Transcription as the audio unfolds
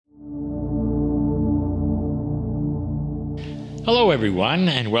Hello, everyone,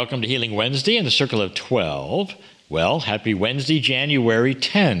 and welcome to Healing Wednesday in the Circle of 12. Well, happy Wednesday, January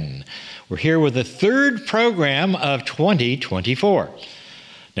 10. We're here with the third program of 2024.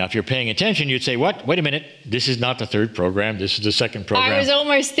 Now, if you're paying attention, you'd say, what? Wait a minute. This is not the third program. This is the second program. I was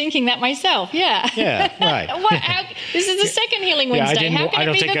almost thinking that myself, yeah. Yeah, right. This is the second Healing Wednesday. I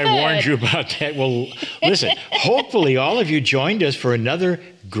don't think I warned you about that. Well, listen, hopefully all of you joined us for another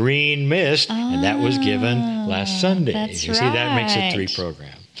green mist, and that was given last Sunday. That's you see, that makes it 3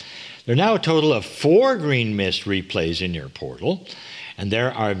 programs. There are now a total of 4 green mist replays in your portal, and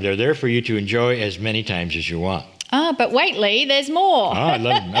they're there for you to enjoy as many times as you want. But wait, Lee, there's more. I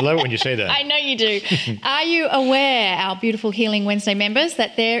love it when you say that. I know you do. Are you aware, our beautiful Healing Wednesday members,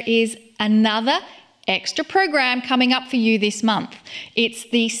 that there is another extra program coming up for you this month? It's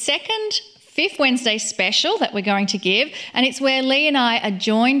the second Fifth Wednesday special that we're going to give, and it's where Lee and I are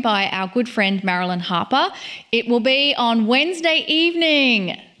joined by our good friend Marilyn Harper. It will be on Wednesday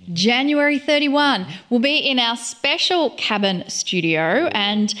evening, January 31. We'll be in our special cabin studio,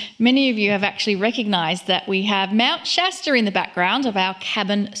 and many of you have actually recognised that we have Mount Shasta in the background of our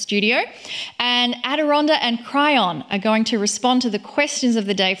cabin studio, and Adironda and KRYON are going to respond to the questions of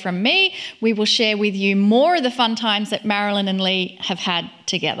the day from me. We will share with you more of the fun times that Marilyn and Lee have had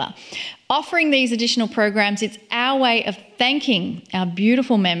together. Offering these additional programs, it's our way of thanking our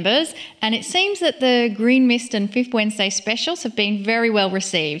beautiful members, and it seems that the Green Mist and Fifth Wednesday specials have been very well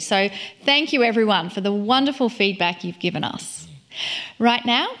received. So thank you everyone for the wonderful feedback you've given us. Right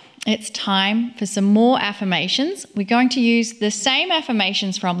now, it's time for some more affirmations. We're going to use the same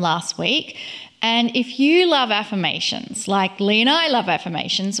affirmations from last week. And if you love affirmations, like Lee and I love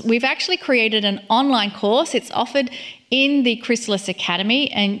affirmations, we've actually created an online course. It's offered in the Chrysalis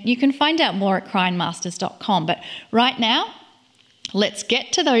Academy, and you can find out more at KRYONmasters.com. But right now, let's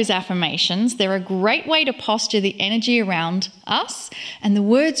get to those affirmations. They're a great way to posture the energy around us, and the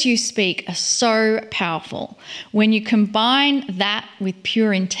words you speak are so powerful. When you combine that with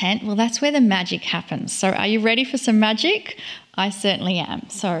pure intent, well, that's where the magic happens. So are you ready for some magic? I certainly am.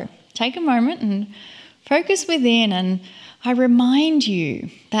 So take a moment and focus within, and I remind you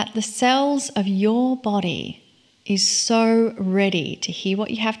that the cells of your body is so ready to hear what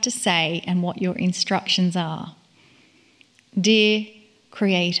you have to say and what your instructions are. Dear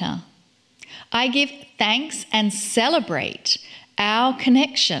Creator, I give thanks and celebrate our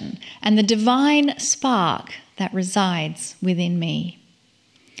connection and the divine spark that resides within me.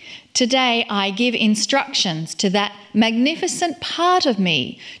 Today, I give instructions to that magnificent part of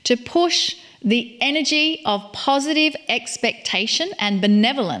me to push the energy of positive expectation and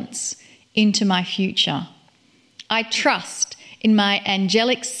benevolence into my future. I trust in my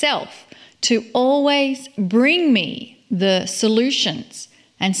angelic self to always bring me the solutions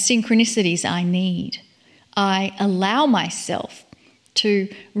and synchronicities I need. I allow myself to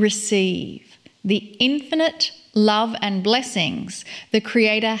receive the infinite love and blessings the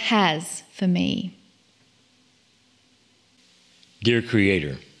Creator has for me. Dear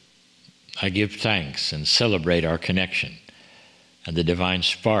Creator, I give thanks and celebrate our connection and the divine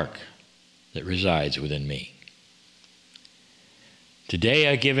spark that resides within me. Today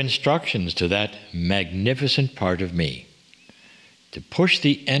I give instructions to that magnificent part of me to push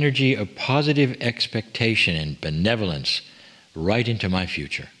the energy of positive expectation and benevolence right into my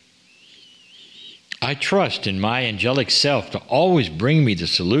future. I trust in my angelic self to always bring me the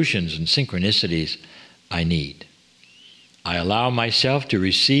solutions and synchronicities I need. I allow myself to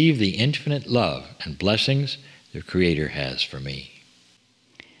receive the infinite love and blessings the Creator has for me.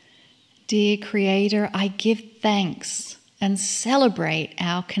 Dear Creator, I give thanks and celebrate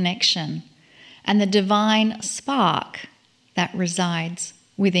our connection and the divine spark that resides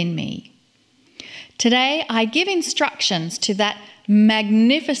within me. Today, I give instructions to that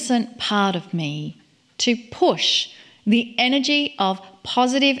magnificent part of me to push the energy of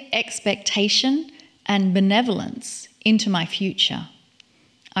positive expectation and benevolence into my future.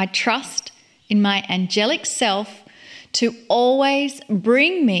 I trust in my angelic self to always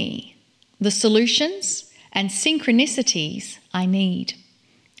bring me the solutions and synchronicities I need.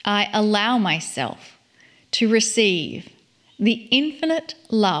 I allow myself to receive the infinite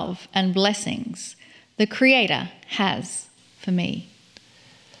love and blessings the Creator has for me.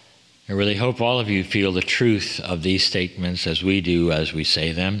 I really hope all of you feel the truth of these statements as we do as we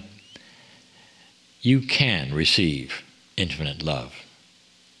say them. You can receive infinite love.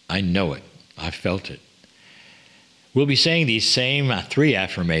 I know it. I felt it. We'll be saying these same 3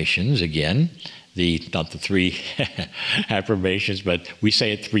 affirmations again not the 3 affirmations, but we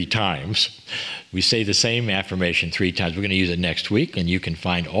say it 3 times. We say the same affirmation 3 times. We're going to use it next week, and you can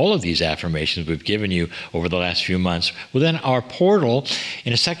find all of these affirmations we've given you over the last few months within our portal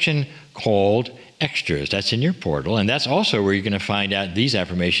in a section called Extras. That's in your portal, and that's also where you're going to find out these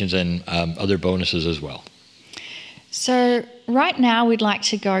affirmations and other bonuses as well. So right now we'd like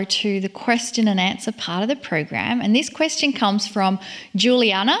to go to the question and answer part of the program, and this question comes from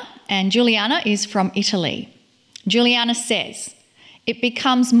Juliana, and Juliana is from Italy. Juliana says, "It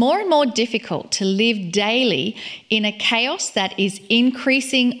becomes more and more difficult to live daily in a chaos that is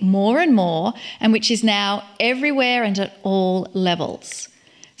increasing more and more, and which is now everywhere and at all levels.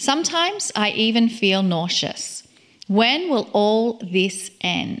 Sometimes I even feel nauseous. When will all this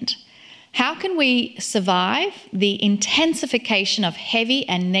end? How can we survive the intensification of heavy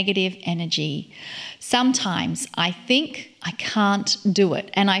and negative energy? Sometimes I think I can't do it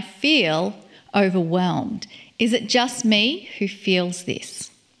and I feel overwhelmed. Is it just me who feels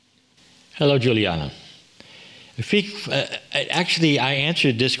this?" Hello, Juliana. Actually, I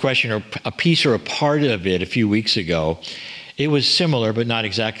answered this question, or a piece or a part of it, a few weeks ago. It was similar, but not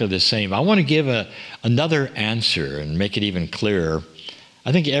exactly the same. I want to give another answer and make it even clearer.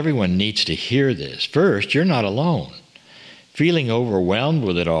 I think everyone needs to hear this. First, you're not alone. Feeling overwhelmed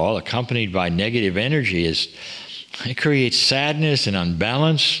with it all, accompanied by negative energy, it creates sadness and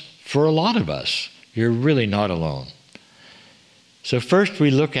unbalance for a lot of us. You're really not alone. So first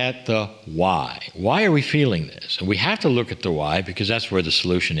we look at the why. Why are we feeling this? And we have to look at the why because that's where the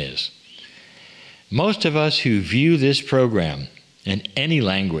solution is. Most of us who view this program in any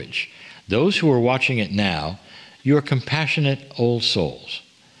language, those who are watching it now, you're compassionate old souls.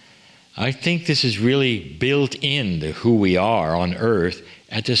 I think this is really built into who we are on earth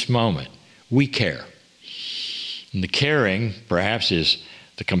at this moment. We care. And the caring, perhaps, is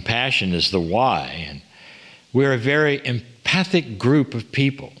the compassion is the why. And we're a very empathic group of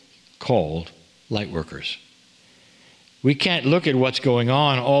people called light workers. We can't look at what's going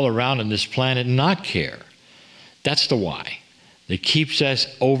on all around on this planet and not care. That's the why. It keeps us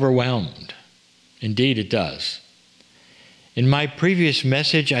overwhelmed. Indeed, it does. In my previous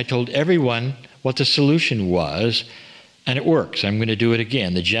message, I told everyone what the solution was, and it works. I'm going to do it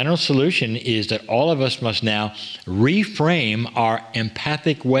again. The general solution is that all of us must now reframe our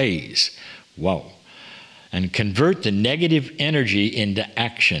empathic ways. Whoa. And convert the negative energy into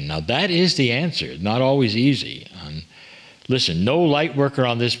action. Now, that is the answer. It's not always easy. Listen, no light worker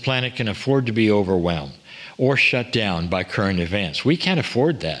on this planet can afford to be overwhelmed or shut down by current events. We can't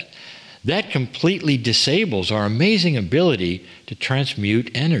afford that. That completely disables our amazing ability to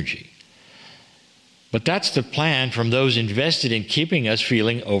transmute energy. But that's the plan from those invested in keeping us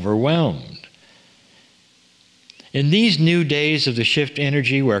feeling overwhelmed. In these new days of the shift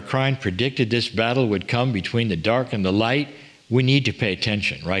energy where KRYON predicted this battle would come between the dark and the light, we need to pay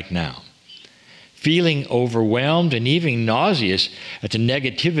attention right now. Feeling overwhelmed and even nauseous at the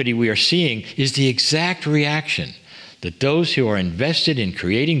negativity we are seeing is the exact reaction that those who are invested in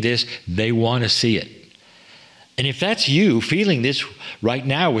creating this, they want to see it. And if that's you feeling this right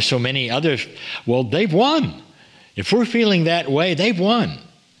now with so many others, well, they've won. If we're feeling that way, they've won.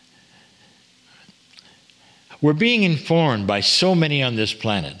 We're being informed by so many on this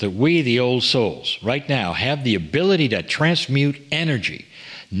planet that we, the old souls, right now have the ability to transmute energy,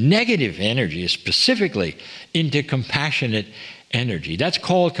 negative energy specifically, into compassionate energy. That's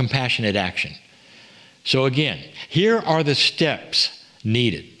called compassionate action. So again, here are the steps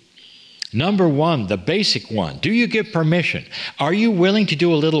needed. Number one, the basic one. Do you give permission? Are you willing to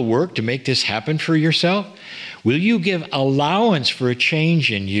do a little work to make this happen for yourself? Will you give allowance for a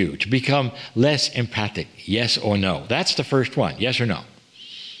change in you to become less empathic? Yes or no? That's the first one. Yes or no?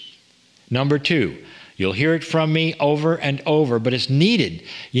 Number two, you'll hear it from me over and over, but it's needed.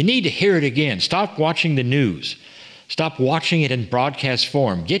 You need to hear it again. Stop watching the news. Stop watching it in broadcast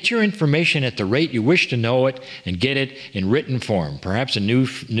form. Get your information at the rate you wish to know it and get it in written form. Perhaps a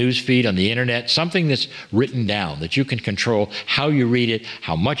news feed on the internet, something that's written down that you can control how you read it,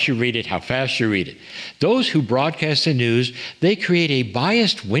 how much you read it, how fast you read it. Those who broadcast the news, they create a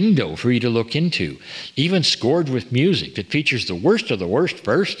biased window for you to look into, even scored with music that features the worst of the worst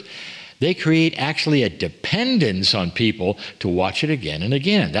first. They create actually a dependence on people to watch it again and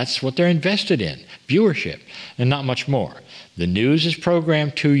again. That's what they're invested in, viewership, and not much more. The news is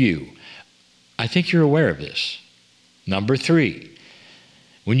programmed to you. I think you're aware of this. Number three,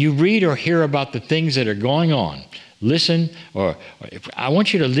 when you read or hear about the things that are going on, Listen, or I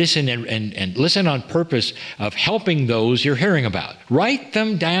want you to listen and listen on purpose of helping those you're hearing about. Write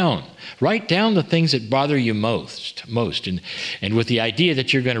them down. Write down the things that bother you most, and with the idea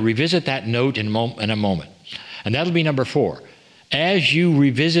that you're going to revisit that note in a moment. And that'll be number 4. As you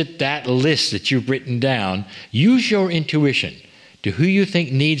revisit that list that you've written down, use your intuition to who you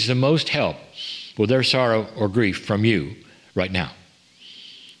think needs the most help with their sorrow or grief from you right now.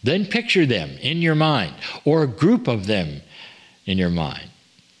 Then picture them in your mind, or a group of them in your mind.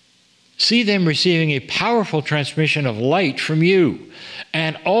 See them receiving a powerful transmission of light from you,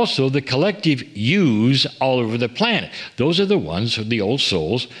 and also the collective yous all over the planet. Those are the ones, the old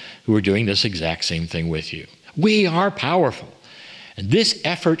souls, who are doing this exact same thing with you. We are powerful. And this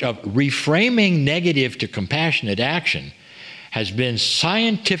effort of reframing negative to compassionate action has been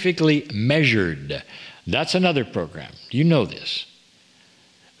scientifically measured. That's another program. You know this.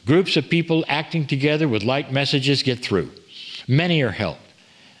 Groups of people acting together with light messages get through. Many are helped.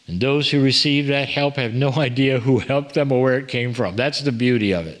 And those who receive that help have no idea who helped them or where it came from. That's the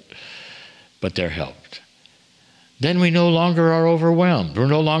beauty of it. But they're helped. Then we no longer are overwhelmed. We're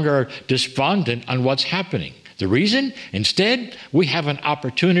no longer despondent on what's happening. The reason? Instead, we have an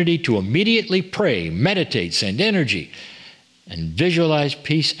opportunity to immediately pray, meditate, send energy, and visualize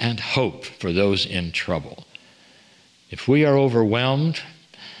peace and hope for those in trouble. If we are overwhelmed,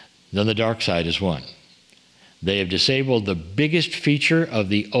 then the dark side is won. They have disabled the biggest feature of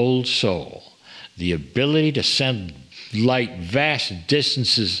the old soul, the ability to send light vast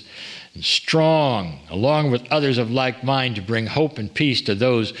distances and strong, along with others of like mind, to bring hope and peace to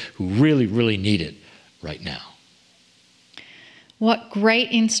those who really, really need it right now. What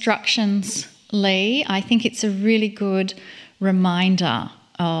great instructions, Lee. I think it's a really good reminder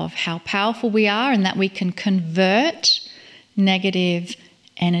of how powerful we are and that we can convert negative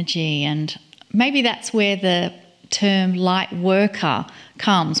energy. And maybe that's where the term light worker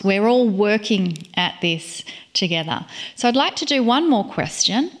comes. We're all working at this together. So I'd like to do one more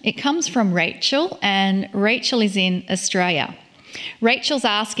question. It comes from Rachel, and Rachel is in Australia. Rachel's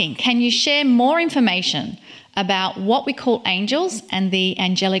asking, can you share more information about what we call angels and the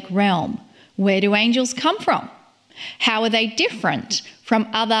angelic realm? Where do angels come from? How are they different from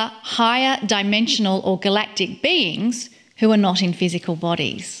other higher dimensional or galactic beings who are not in physical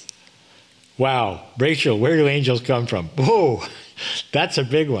bodies? Wow, Rachel, where do angels come from? Whoa, that's a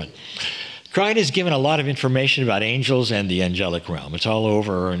big one. KRYON has given a lot of information about angels and the angelic realm. It's all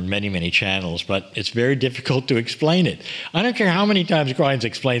over in many, many channels, but it's very difficult to explain it. I don't care how many times KRYON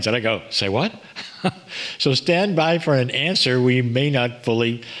explains it, I go, say what? So stand by for an answer we may not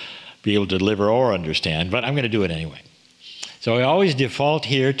fully be able to deliver or understand, but I'm going to do it anyway. So I always default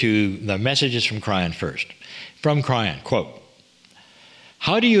here to the messages from KRYON first. From KRYON, quote,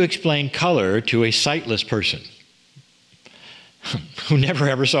 how do you explain color to a sightless person who never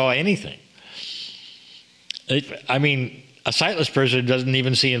ever saw anything? A sightless person doesn't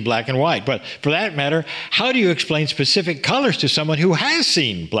even see in black and white. But for that matter, how do you explain specific colors to someone who has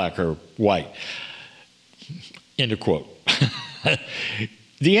seen black or white? End of quote.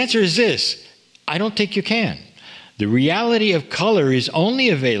 The answer is this: I don't think you can. The reality of color is only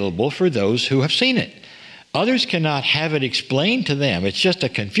available for those who have seen it. Others cannot have it explained to them. It's just a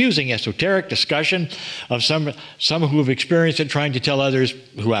confusing, esoteric discussion of some who have experienced it trying to tell others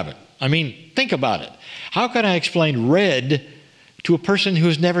who haven't. I mean, think about it. How can I explain red to a person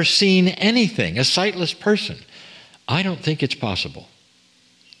who's never seen anything, a sightless person? I don't think it's possible.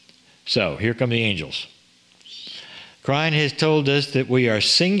 So, here come the angels. KRYON has told us that we are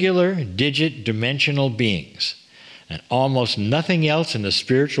singular, digit, dimensional beings, and almost nothing else in the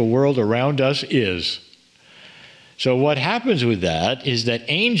spiritual world around us is. So what happens with that is that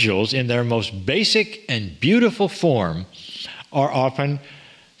angels, in their most basic and beautiful form, are often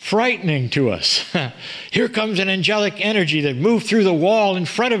frightening to us. Here comes an angelic energy that moved through the wall in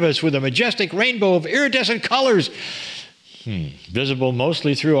front of us with a majestic rainbow of iridescent colors, visible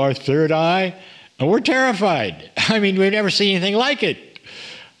mostly through our third eye, and we're terrified. We've never seen anything like it.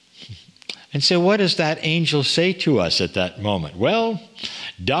 And so what does that angel say to us at that moment? Well,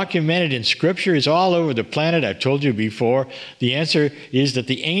 documented in Scripture, is all over the planet. I've told you before. The answer is that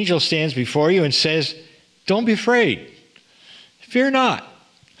the angel stands before you and says, don't be afraid. Fear not.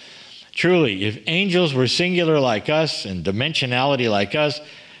 Truly, if angels were singular like us and dimensionality like us,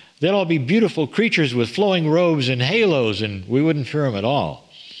 they'd all be beautiful creatures with flowing robes and halos, and we wouldn't fear them at all.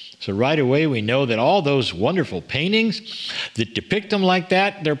 So right away we know that all those wonderful paintings that depict them like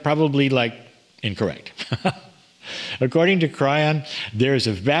that, they're probably incorrect. According to KRYON, there's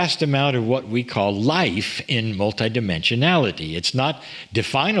a vast amount of what we call life in multidimensionality. It's not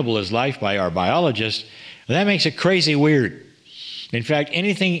definable as life by our biologists, Well, that makes it crazy weird. In fact,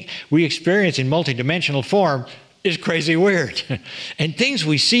 anything we experience in multidimensional form is crazy weird. And things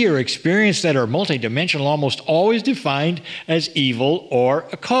we see or experience that are multidimensional almost always defined as evil or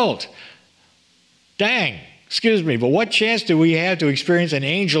occult. Dang, excuse me, but what chance do we have to experience an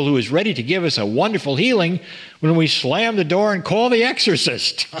angel who is ready to give us a wonderful healing when we slam the door and call the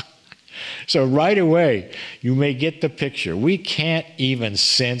exorcist? So right away, you may get the picture. We can't even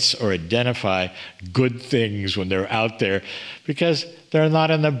sense or identify good things when they're out there because they're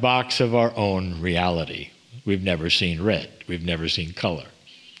not in the box of our own reality. We've never seen red. We've never seen color.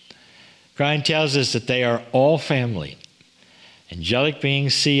 KRYON tells us that they are all family. Angelic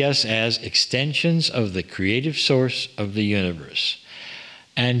beings see us as extensions of the creative source of the universe.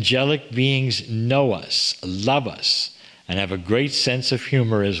 Angelic beings know us, love us, and have a great sense of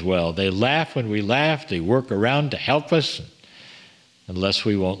humor as well. They laugh when we laugh. They work around to help us, unless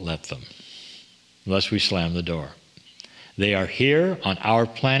we won't let them, unless we slam the door. They are here on our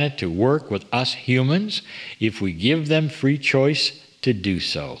planet to work with us humans if we give them free choice to do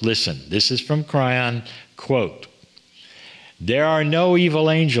so. Listen, this is from KRYON, quote, "There are no evil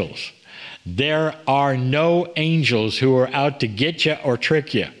angels. There are no angels who are out to get you or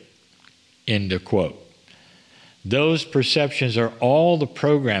trick you," end of quote. Those perceptions are all the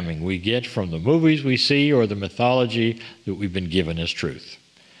programming we get from the movies we see or the mythology that we've been given as truth.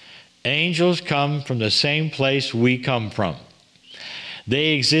 Angels come from the same place we come from.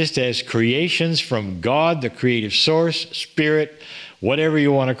 They exist as creations from God, the creative source, spirit, whatever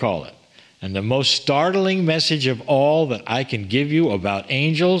you want to call it. And the most startling message of all that I can give you about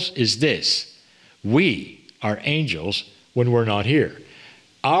angels is this: we are angels when we're not here.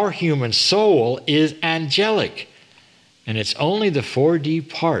 Our human soul is angelic, and it's only the 4D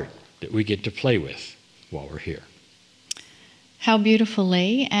part that we get to play with while we're here. How beautiful,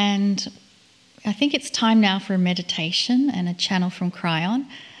 Lee. And I think it's time now for a meditation and a channel from KRYON.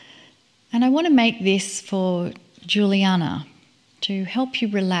 And I want to make this for Juliana to help you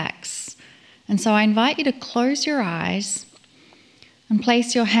relax. And so I invite you to close your eyes and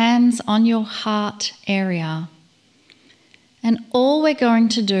place your hands on your heart area. And all we're going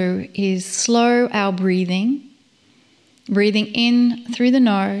to do is slow our breathing in through the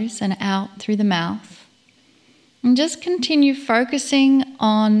nose and out through the mouth. And just continue focusing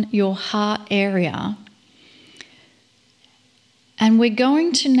on your heart area. And we're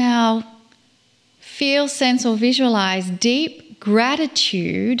going to now feel, sense, or visualize deep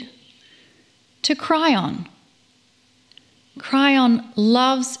gratitude to KRYON. KRYON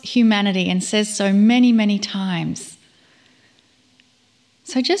loves humanity and says so many, many times.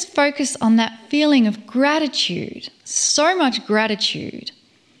 So just focus on that feeling of gratitude, so much gratitude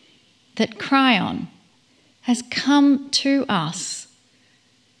that KRYON has come to us,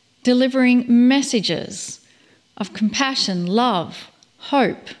 delivering messages of compassion, love,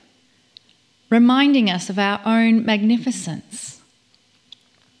 hope, reminding us of our own magnificence.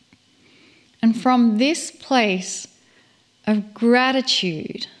 And from this place of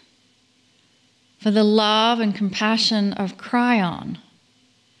gratitude for the love and compassion of KRYON,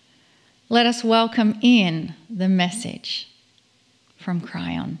 let us welcome in the message from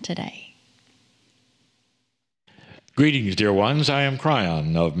KRYON today. Greetings, dear ones. I am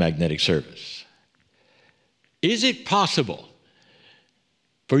KRYON of Magnetic Service. Is it possible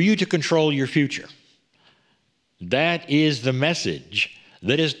for you to control your future? That is the message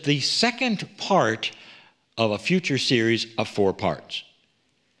that is the second part of a future series of 4 parts.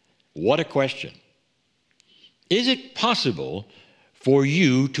 What a question. Is it possible for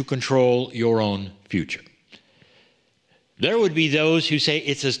you to control your own future? There would be those who say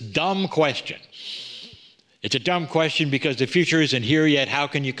it's a dumb question. It's a dumb question because the future isn't here yet. How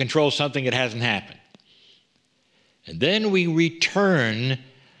can you control something that hasn't happened? And then we return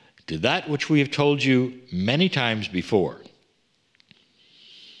to that which we have told you many times before.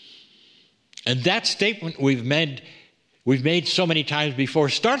 And that statement we've made so many times before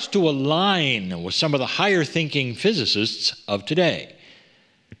starts to align with some of the higher thinking physicists of today.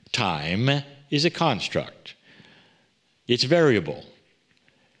 Time is a construct. It's variable.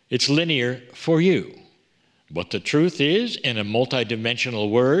 It's linear for you. But the truth is, in a multidimensional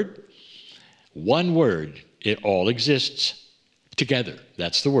word, one word, it all exists together.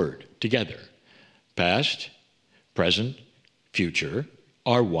 That's the word, together. Past, present, future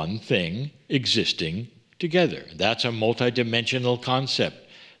are one thing existing together. That's a multidimensional concept.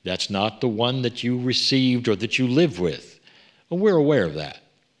 That's not the one that you received or that you live with. Well, we're aware of that.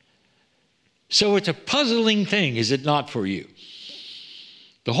 So it's a puzzling thing, is it not, for you?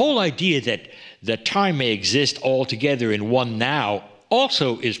 The whole idea that time may exist all together in one now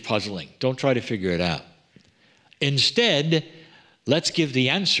also is puzzling. Don't try to figure it out. Instead, let's give the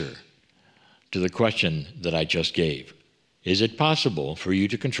answer to the question that I just gave. Is it possible for you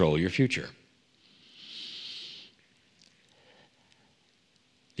to control your future?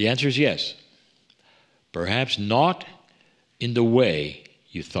 The answer is yes. Perhaps not in the way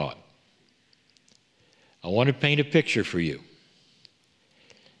you thought. I want to paint a picture for you.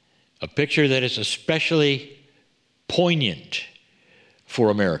 A picture that is especially poignant for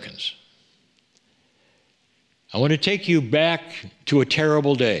Americans. I want to take you back to a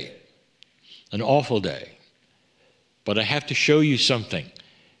terrible day, an awful day. But I have to show you something,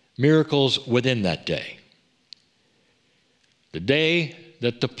 miracles within that day. The day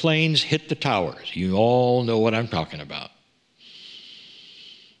that the planes hit the towers. You all know what I'm talking about.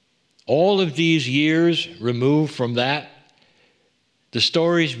 All of these years removed from that, the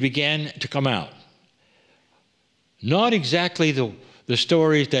stories began to come out. Not exactly the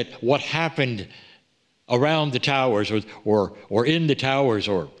stories that what happened around the towers or in the towers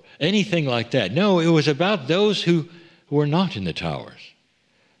or anything like that. No, it was about those who were not in the towers,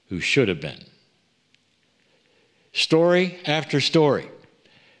 who should have been. Story after story.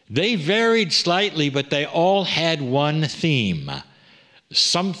 They varied slightly, but they all had one theme.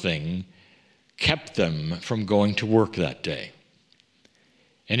 Something kept them from going to work that day.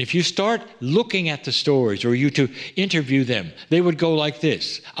 And if you start looking at the stories or you to interview them, they would go like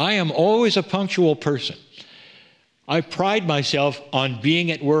this. I am always a punctual person. I pride myself on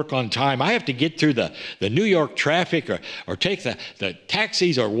being at work on time. I have to get through the New York traffic or take the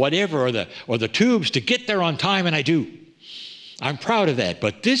taxis or whatever or the tubes to get there on time, and I do. I'm proud of that.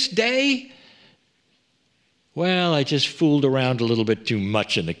 But this day, well, I just fooled around a little bit too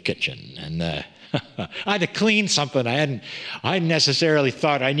much in the kitchen. And I had to clean something I hadn't necessarily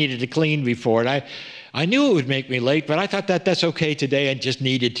thought I needed to clean before. And I knew it would make me late, but I thought that's okay today. I just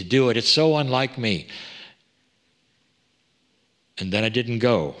needed to do it. It's so unlike me. And then I didn't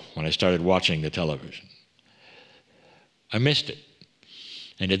go when I started watching the television. I missed it.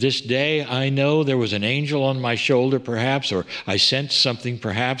 And to this day, I know there was an angel on my shoulder, perhaps, or I sensed something,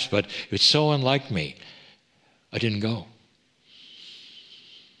 perhaps, but it's so unlike me. I didn't go.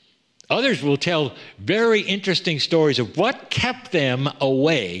 Others will tell very interesting stories of what kept them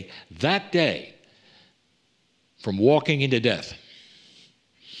away that day from walking into death.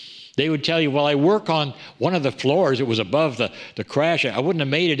 They would tell you, well, I work on one of the floors. It was above the crash. I wouldn't have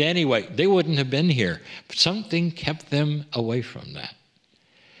made it anyway. They wouldn't have been here. But something kept them away from that.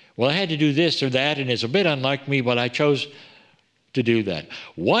 Well, I had to do this or that, and it's a bit unlike me, but I chose to do that.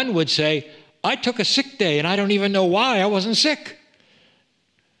 One would say, I took a sick day, and I don't even know why I wasn't sick.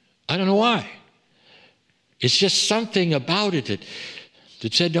 I don't know why. It's just something about it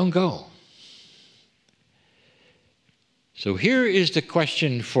that said, don't go. So here is the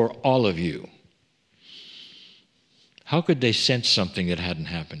question for all of you. How could they sense something that hadn't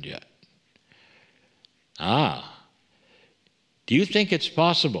happened yet? Do you think it's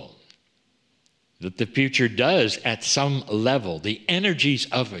possible that the future does, at some level, the energies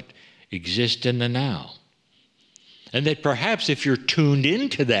of it exist in the now? And that perhaps if you're tuned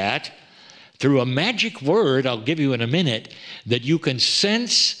into that, through a magic word I'll give you in a minute, that you can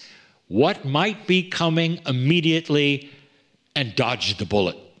sense what might be coming immediately and dodge the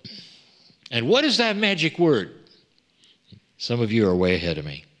bullet. And what is that magic word? Some of you are way ahead of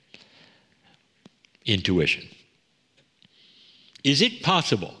me. Intuition. Is it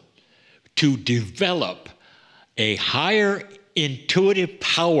possible to develop a higher intuitive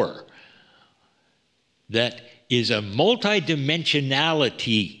power that is a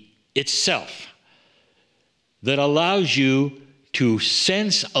multidimensionality itself that allows you to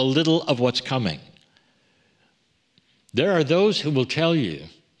sense a little of what's coming? There are those who will tell you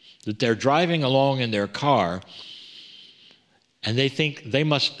that they're driving along in their car and they think they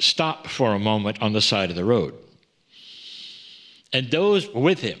must stop for a moment on the side of the road. And those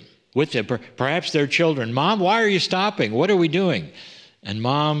with him, perhaps their children, Mom, why are you stopping? What are we doing? And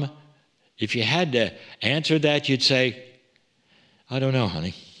Mom, if you had to answer that, you'd say, I don't know,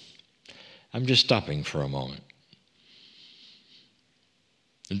 honey. I'm just stopping for a moment.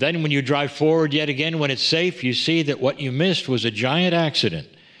 And then when you drive forward yet again, when it's safe, you see that what you missed was a giant accident.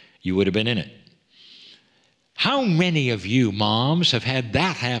 You would have been in it. How many of you moms have had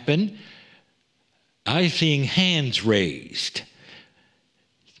that happen? I'm seeing hands raised.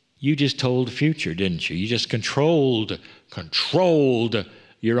 You just told the future, didn't you? You just controlled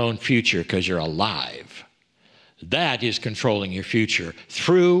your own future because you're alive. That is controlling your future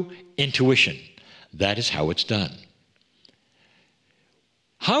through intuition. That is how it's done.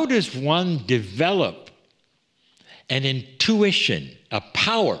 How does one develop an intuition, a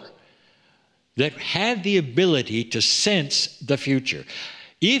power that have the ability to sense the future.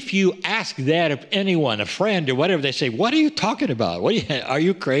 If you ask that of anyone, a friend or whatever, they say, "What are you talking about? Are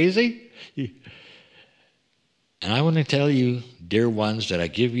you crazy?" And I want to tell you, dear ones, that I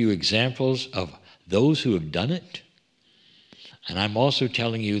give you examples of those who have done it. And I'm also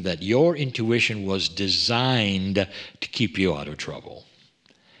telling you that your intuition was designed to keep you out of trouble.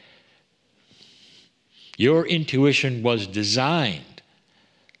 Your intuition was designed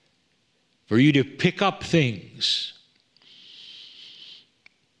for you to pick up things.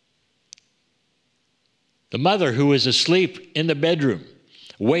 The mother who is asleep in the bedroom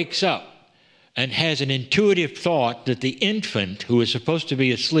wakes up and has an intuitive thought that the infant who is supposed to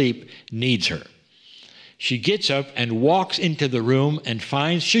be asleep needs her. She gets up and walks into the room and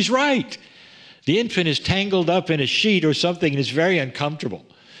finds she's right. The infant is tangled up in a sheet or something and is very uncomfortable.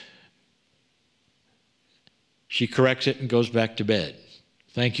 She corrects it and goes back to bed.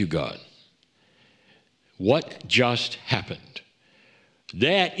 Thank you, God. What just happened?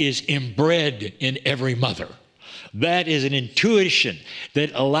 That is inbred in every mother. That is an intuition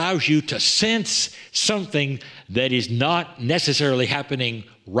that allows you to sense something that is not necessarily happening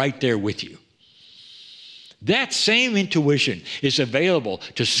right there with you. That same intuition is available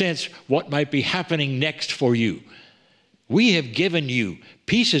to sense what might be happening next for you. We have given you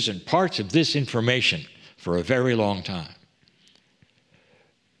pieces and parts of this information for a very long time.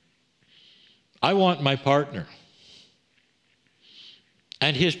 I want my partner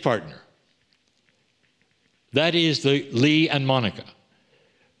and his partner, that is the Lee and Monica,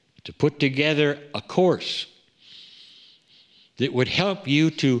 to put together a course that would help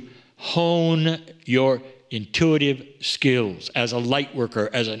you to hone your intuitive skills as a light worker,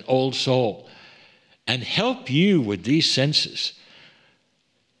 as an old soul, and help you with these senses.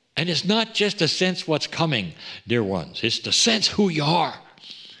 And it's not just to sense what's coming, dear ones. It's to sense who you are.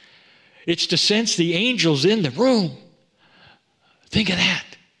 It's to sense the angels in the room. Think of that.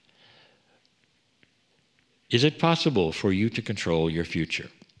 Is it possible for you to control your future?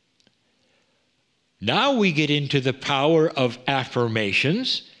 Now we get into the power of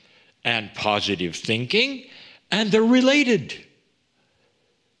affirmations and positive thinking, and they're related.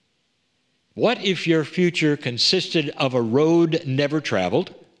 What if your future consisted of a road never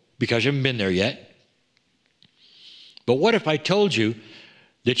traveled, because you haven't been there yet? But what if I told you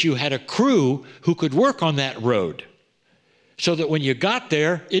that you had a crew who could work on that road so that when you got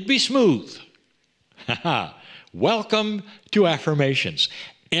there, it'd be smooth? Welcome to affirmations.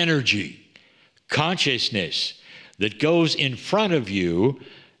 Energy, consciousness that goes in front of you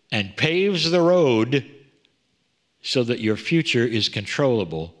and paves the road so that your future is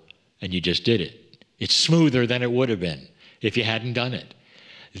controllable, and you just did it. It's smoother than it would have been if you hadn't done it.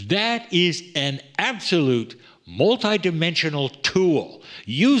 That is an absolute multidimensional tool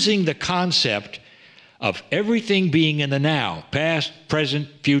using the concept of everything being in the now, past, present,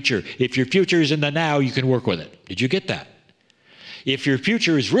 future. If your future is in the now, you can work with it. Did you get that? If your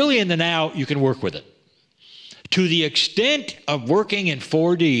future is really in the now, you can work with it. To the extent of working in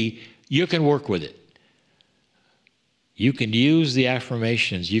 4D, you can work with it. You can use the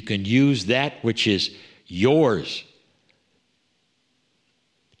affirmations. You can use that which is yours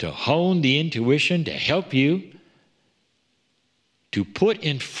to hone the intuition, to help you to put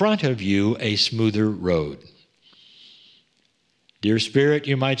in front of you a smoother road. Dear Spirit,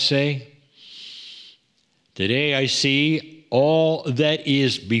 you might say, today I see all that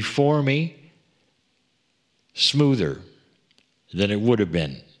is before me smoother than it would have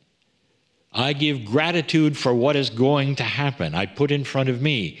been. I give gratitude for what is going to happen. I put in front of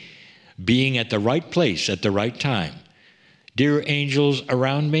me being at the right place at the right time. Dear angels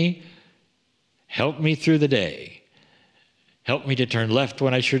around me, help me through the day. Help me to turn left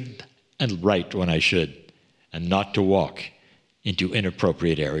when I should and right when I should, and not to walk into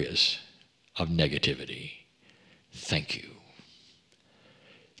inappropriate areas of negativity. Thank you.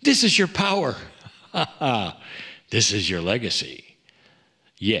 This is your power. This is your legacy.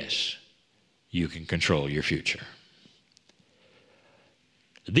 Yes, you can control your future.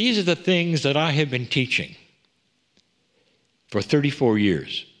 These are the things that I have been teaching for 34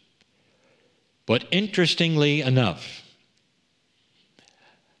 years. But interestingly enough,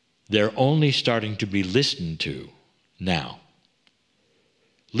 they're only starting to be listened to now.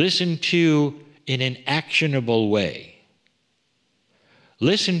 Listened to in an actionable way.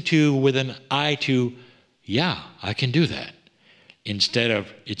 Listened to with an eye to, yeah, I can do that, instead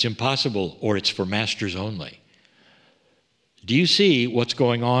of it's impossible or it's for masters only. Do you see what's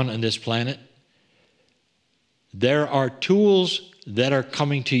going on this planet? There are tools that are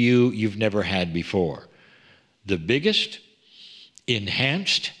coming to you you've never had before. The biggest,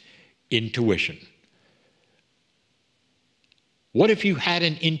 enhanced, intuition. What if you had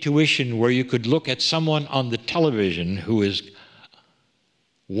an intuition where you could look at someone on the television who is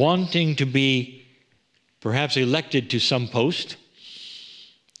wanting to be perhaps elected to some post,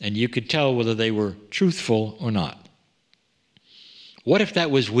 and you could tell whether they were truthful or not? What if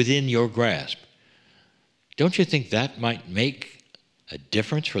that was within your grasp? Don't you think that might make a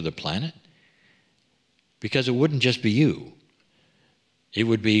difference for the planet? Because it wouldn't just be you. It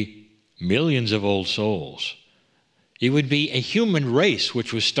would be millions of old souls. It would be a human race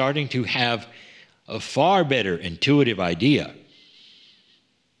which was starting to have a far better intuitive idea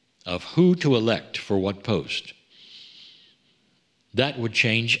of who to elect for what post. That would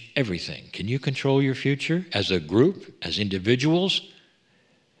change everything. Can you control your future as a group, as individuals,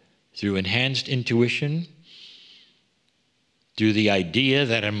 through enhanced intuition, through the idea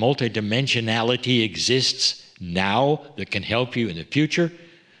that a multidimensionality exists now that can help you in the future,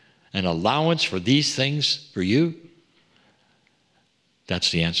 an allowance for these things for you?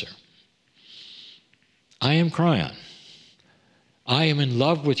 That's the answer. I am KRYON. I am in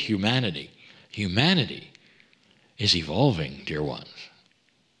love with humanity. Humanity is evolving, dear ones.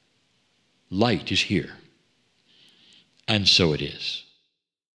 Light is here. And so it is.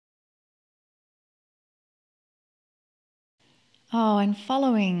 Oh, and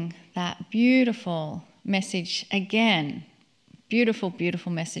following that beautiful message again, beautiful,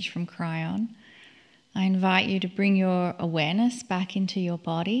 beautiful message from KRYON, I invite you to bring your awareness back into your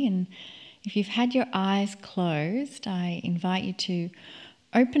body. And if you've had your eyes closed, I invite you to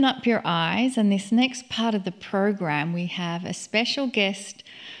open up your eyes. And this next part of the program, we have a special guest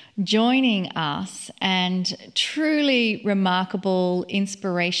joining us, and truly remarkable,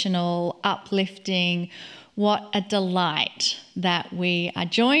 inspirational, uplifting. What a delight that we are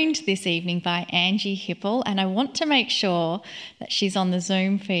joined this evening by Anjie Hipple, and I want to make sure that she's on the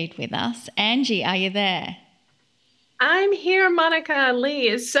Zoom feed with us. Anjie, are you there? I'm here, Monica. Lee,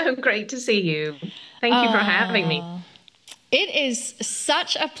 it's so great to see you. Thank you for having me. It is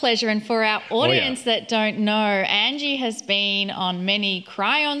such a pleasure, and for our audience that don't know, Anjie has been on many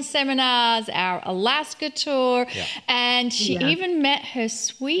KRYON seminars, our Alaska tour, and she even met her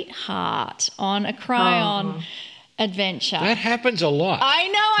sweetheart on a KRYON adventure. That happens a lot. I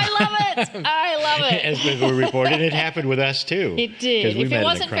know, I love it. I love it. As we reported, it happened with us too. It did. If it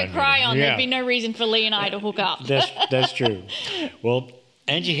wasn't for KRYON, there'd be no reason for Lee and I to hook up. That's true. Well,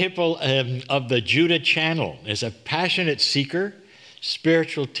 Anjie Hipple of the Judah Channel is a passionate seeker,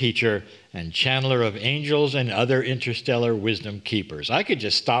 spiritual teacher, and channeler of angels and other interstellar wisdom keepers. I could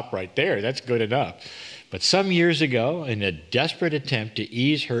just stop right there. That's good enough. But some years ago, in a desperate attempt to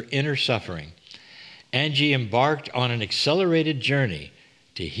ease her inner suffering, Anjie embarked on an accelerated journey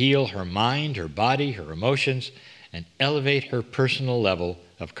to heal her mind, her body, her emotions, and elevate her personal level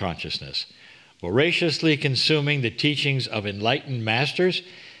of consciousness. Voraciously consuming the teachings of enlightened masters,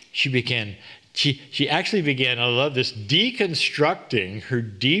 she actually began, I love this, deconstructing her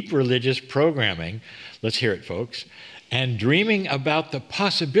deep religious programming, let's hear it, folks, and dreaming about the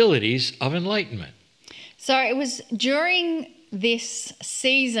possibilities of enlightenment. So it was during this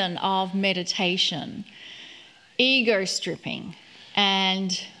season of meditation, ego stripping,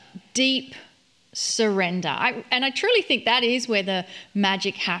 and deep surrender. I truly think that is where the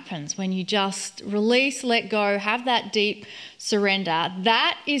magic happens, when you just release, let go, have that deep surrender.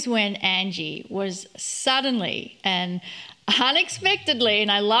 That is when Anjie was suddenly and unexpectedly, and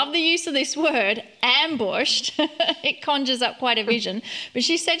I love the use of this word, ambushed. It conjures up quite a vision. But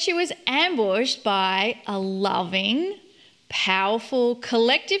she said she was ambushed by a loving, powerful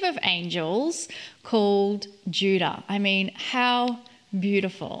collective of angels called Judah. I mean, how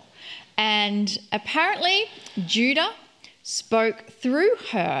beautiful. And apparently Judah spoke through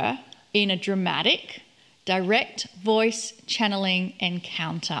her in a dramatic, direct voice channeling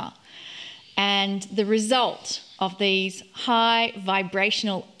encounter. And the result of these high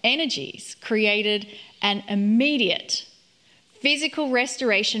vibrational energies created an immediate physical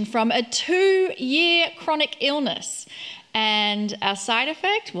restoration from a 2-year chronic illness. And our side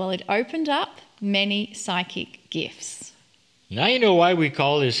effect, well, it opened up many psychic gifts. Now you know why we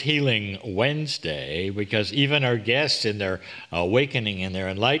call this Healing Wednesday, because even our guests in their awakening and their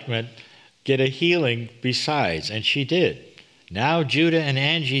enlightenment get a healing besides, and she did. Now Judah and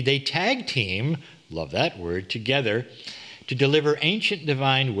Anjie, they tag team, love that word, together to deliver ancient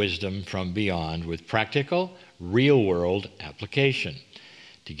divine wisdom from beyond with practical, real-world application.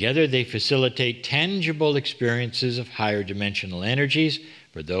 Together they facilitate tangible experiences of higher dimensional energies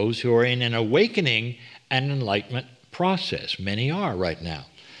for those who are in an awakening and enlightenment process. Many are right now.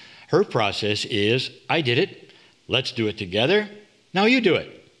 Her process is, I did it, let's do it together, now you do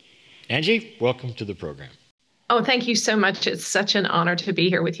it. Anjie, welcome to the program. Oh, thank you so much. It's such an honor to be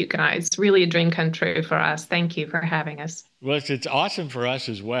here with you guys. Really a dream come true for us. Thank you for having us. Well, it's awesome for us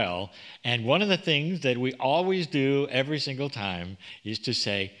as well. And one of the things that we always do every single time is to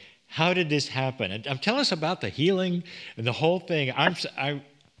say, how did this happen? And tell us about the healing and the whole thing. I'm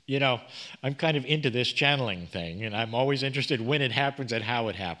kind of into this channeling thing, and I'm always interested when it happens and how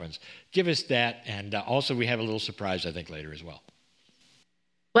it happens. Give us that. And also we have a little surprise, I think, later as well.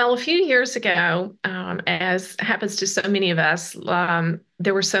 Well, a few years ago, as happens to so many of us,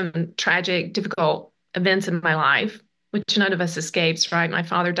 there were some tragic, difficult events in my life, which none of us escapes, right? My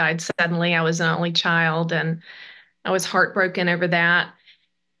father died suddenly. I was an only child, and I was heartbroken over that.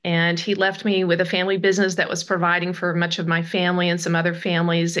 And he left me with a family business that was providing for much of my family and some other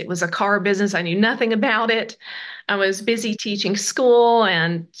families. It was a car business. I knew nothing about it. I was busy teaching school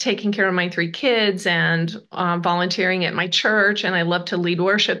and taking care of my 3 kids and volunteering at my church. And I loved to lead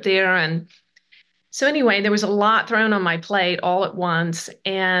worship there. And so anyway, there was a lot thrown on my plate all at once.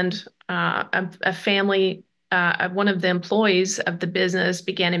 And a family, one of the employees of the business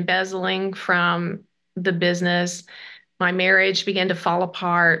began embezzling from the business. My marriage began to fall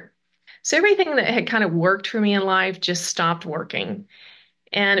apart. So everything that had kind of worked for me in life just stopped working.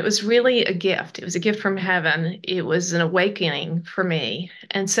 And it was really a gift. It was a gift from heaven. It was an awakening for me.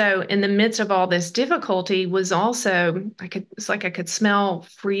 And so in the midst of all this difficulty was also, it's like I could smell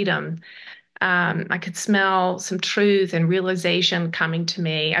freedom. I could smell some truth and realization coming to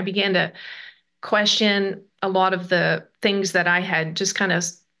me. I began to question a lot of the things that I had just kind of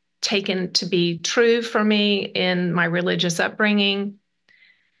taken to be true for me in my religious upbringing.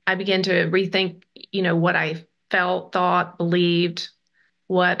 I began to rethink, what I felt, thought, believed,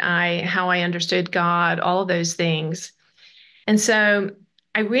 how I understood God, all of those things. And so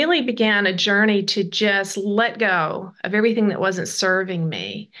I really began a journey to just let go of everything that wasn't serving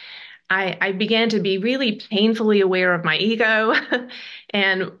me. I began to be really painfully aware of my ego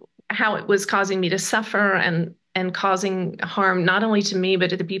and how it was causing me to suffer and causing harm not only to me, but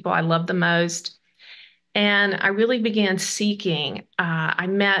to the people I love the most. And I really began seeking. I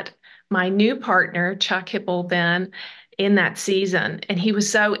met my new partner, Chuck Hipple, then in that season, and he was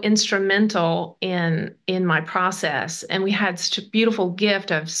so instrumental in my process. And we had such a beautiful gift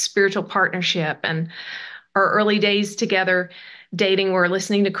of spiritual partnership. And our early days together dating were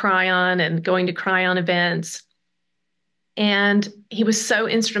listening to KRYON and going to KRYON events. And he was so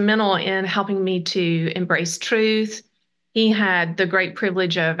instrumental in helping me to embrace truth. He had the great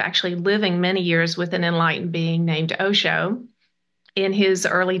privilege of actually living many years with an enlightened being named Osho in his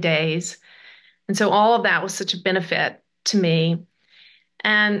early days. And so all of that was such a benefit to me.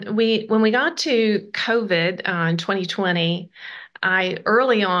 And when we got to COVID in 2020,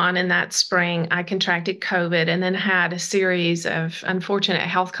 early on in that spring, I contracted COVID and then had a series of unfortunate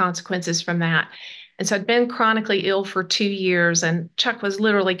health consequences from that. And so I'd been chronically ill for 2 years, and Chuck was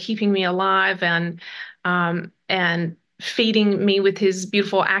literally keeping me alive and feeding me with his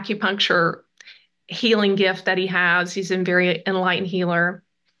beautiful acupuncture healing gift that he has. He's a very enlightened healer.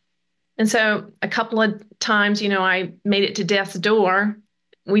 And so a couple of times, I made it to death's door.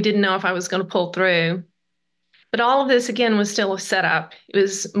 We didn't know if I was going to pull through. But all of this, again, was still a setup. It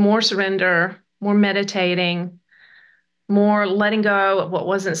was more surrender, more meditating, more letting go of what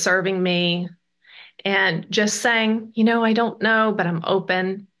wasn't serving me, and just saying, I don't know, but I'm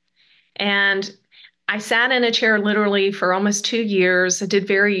open. And I sat in a chair literally for almost 2 years. I did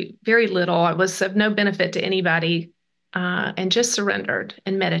very, very little. I was of no benefit to anybody, and just surrendered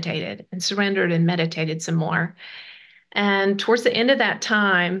and meditated and surrendered and meditated some more. And towards the end of that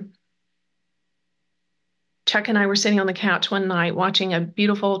time, Chuck and I were sitting on the couch one night watching a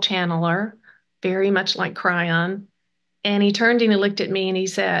beautiful channeler, very much like KRYON. And he turned and he looked at me and he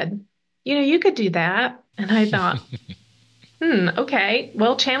said, you could do that. And I thought, okay.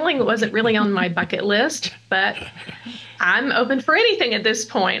 Well, channeling wasn't really on my bucket list, but I'm open for anything at this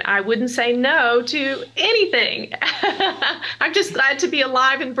point. I wouldn't say no to anything. I'm just glad to be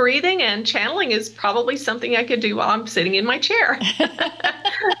alive and breathing, and channeling is probably something I could do while I'm sitting in my chair.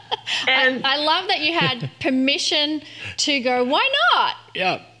 And I love that you had permission to go, why not?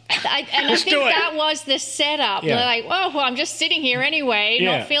 Yeah. I think that was the setup. Yeah. Like, well, I'm just sitting here anyway,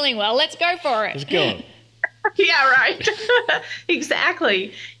 not feeling well. Let's go for it. Let's go. Yeah, right.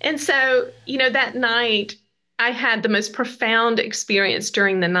 Exactly. And so, that night, I had the most profound experience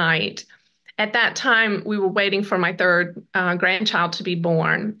during the night. At that time, we were waiting for my third grandchild to be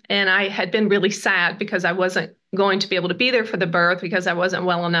born. And I had been really sad because I wasn't going to be able to be there for the birth because I wasn't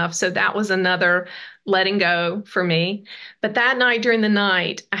well enough. So that was another letting go for me. But that night, during the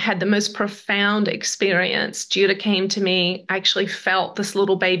night, I had the most profound experience. Judah came to me. I actually felt this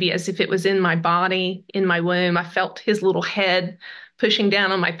little baby as if it was in my body, in my womb. I felt his little head pushing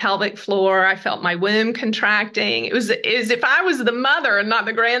down on my pelvic floor. I felt my womb contracting. It was as if I was the mother and not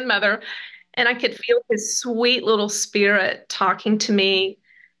the grandmother. And I could feel his sweet little spirit talking to me,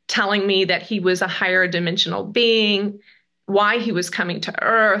 telling me that he was a higher dimensional being, why he was coming to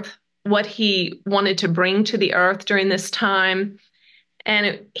Earth, what he wanted to bring to the Earth during this time.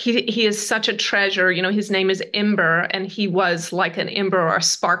 And he is such a treasure. You know, his name is Ember, and he was like an ember or a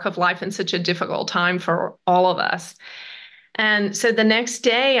spark of life in such a difficult time for all of us. And so the next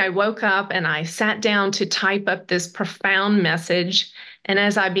day I woke up and I sat down to type up this profound message. And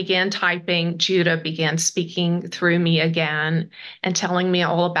as I began typing, Judah began speaking through me again and telling me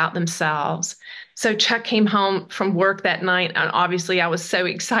all about themselves. So Chuck came home from work that night, and obviously I was so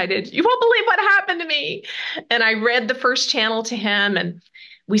excited. You won't believe what happened to me. And I read the first channel to him, and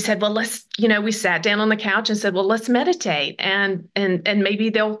we said, well, we sat down on the couch and said, well, let's meditate and maybe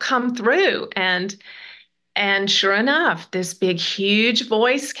they'll come through. And sure enough, this big, huge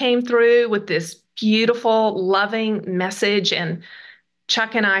voice came through with this beautiful, loving message. And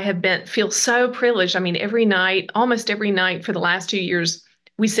Chuck and I feel so privileged. I mean, almost every night for the last 2 years,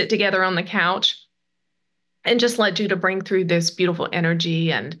 we sit together on the couch and just let Judah bring through this beautiful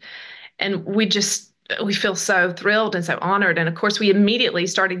energy. And we feel so thrilled and so honored. And of course, we immediately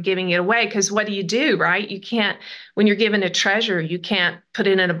started giving it away because what do you do, right? You can't, when you're given a treasure, you can't put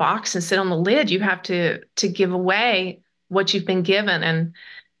it in a box and sit on the lid. You have to give away what you've been given. And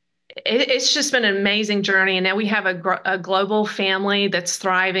it's just been an amazing journey. And now we have a global family that's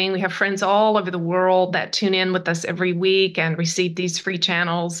thriving. We have friends all over the world that tune in with us every week and receive these free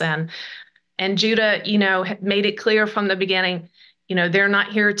channels. And Judah, made it clear from the beginning, they're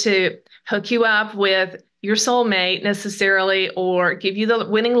not here to hook you up with your soulmate necessarily or give you the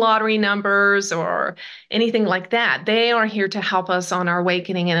winning lottery numbers or anything like that. They are here to help us on our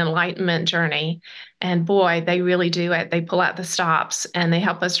awakening and enlightenment journey. And boy, they really do it. They pull out the stops and they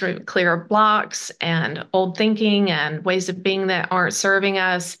help us clear blocks and old thinking and ways of being that aren't serving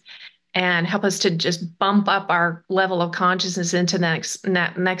us and help us to just bump up our level of consciousness into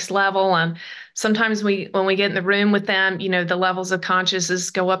that next level. And sometimes when we get in the room with them, the levels of consciousness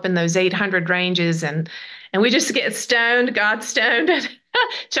go up in those 800 ranges and we just get stoned, God stoned. And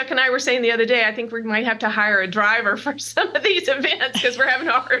Chuck and I were saying the other day, I think we might have to hire a driver for some of these events because we're having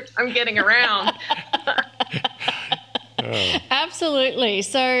a hard time getting around. Oh. Absolutely.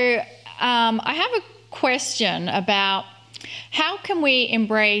 So I have a question about how can we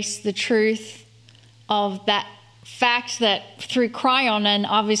embrace the truth of that fact that through KRYON and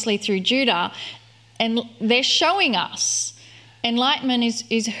obviously through Judah, and they're showing us enlightenment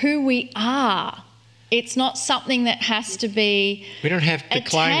is who we are. It's not something that has to be We don't have to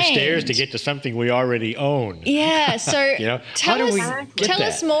climb stairs to get to something we already own. Yeah, so tell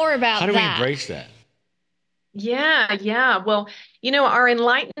us more about that. How do we embrace that? Yeah. Well, our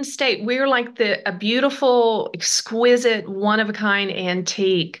enlightened state, we're like a beautiful, exquisite, one-of-a-kind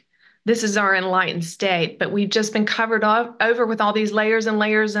antique. This is our enlightened state, but we've just been covered over with all these layers and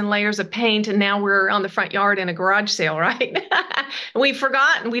layers and layers of paint, and now we're on the front yard in a garage sale, right? And we've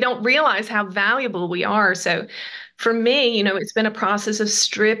forgotten, we don't realize how valuable we are. So for me, it's been a process of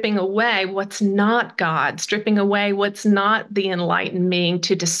stripping away what's not God, stripping away what's not the enlightened being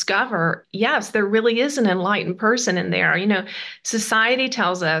to discover, yes, there really is an enlightened person in there. Society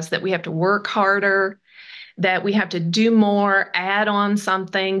tells us that we have to work harder, that we have to do more, add on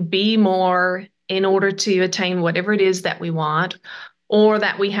something, be more in order to attain whatever it is that we want, or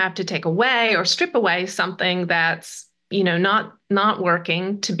that we have to take away or strip away something that's not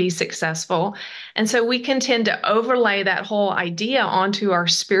working to be successful. And so we can tend to overlay that whole idea onto our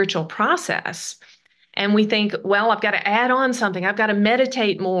spiritual process. And we think, well, I've got to add on something. I've got to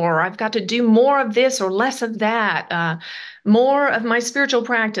meditate more. I've got to do more of this or less of that, more of my spiritual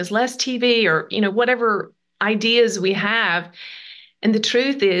practice, less TV or, whatever ideas we have. And the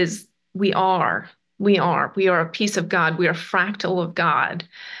truth is we are a piece of God. We are a fractal of God.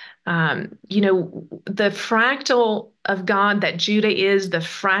 The fractal of God that Judah is, the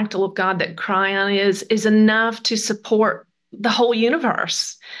fractal of God that KRYON is enough to support the whole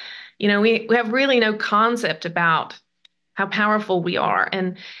universe. We have really no concept about how powerful we are.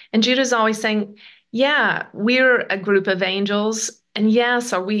 And Judah's always saying, yeah, we're a group of angels. And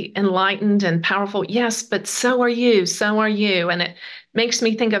yes, are we enlightened and powerful? Yes, but so are you. So are you. And it makes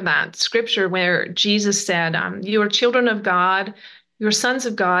me think of that scripture where Jesus said, you are children of God, you're sons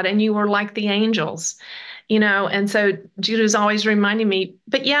of God, and you are like the angels. And so Judah's always reminding me,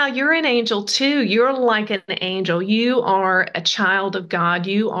 but yeah, you're an angel too. You're like an angel. You are a child of God.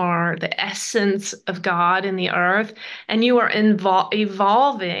 You are the essence of God in the earth, and you are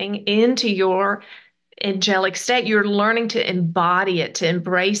evolving into your angelic state. You're learning to embody it, to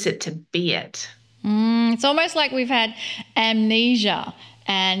embrace it, to be it. It's almost like we've had amnesia.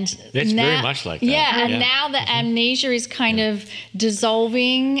 And it's now, very much like that. Yeah, and now the amnesia is kind of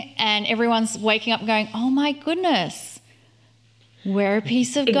dissolving, and everyone's waking up going, oh my goodness, we're a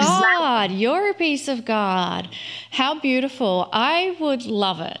piece of God. You're a piece of God. How beautiful. I would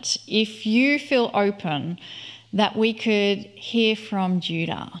love it if you feel open that we could hear from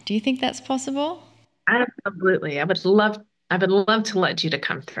Judah. Do you think that's possible? Absolutely. I would love to let Judah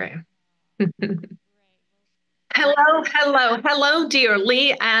come through. Hello, dear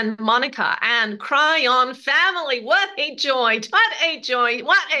Lee and Monica and KRYON family. What a joy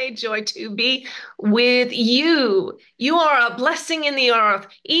to be with you. You are a blessing in the earth,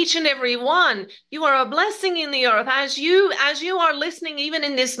 each and every one. You are a blessing in the earth. As you are listening, even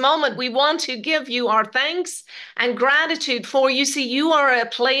in this moment, we want to give you our thanks and gratitude for, you see, you are a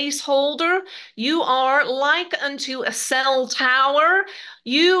placeholder. You are like unto a cell tower.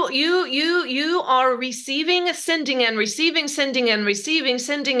 You are receiving, sending and receiving, sending and receiving,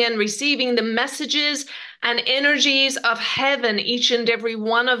 sending and receiving the messages and energies of heaven. Each and every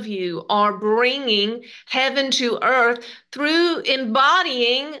one of you are bringing heaven to earth through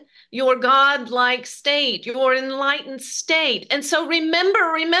embodying your God-like state, your enlightened state. And so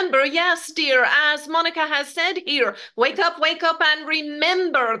remember, yes, dear, as Monica has said here, wake up and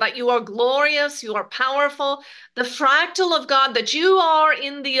remember that you are glorious, you are powerful. The fractal of God that you are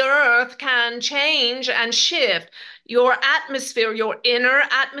in the earth can change and shift your atmosphere, your inner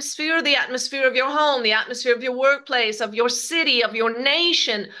atmosphere, the atmosphere of your home, the atmosphere of your workplace, of your city, of your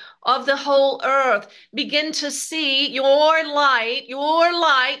nation, of the whole earth. Begin to see your light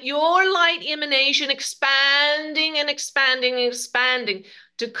emanation expanding and expanding and expanding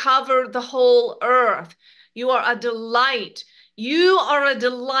to cover the whole earth. You are a delight. You are a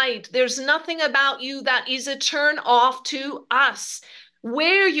delight. There's nothing about you that is a turn off to us.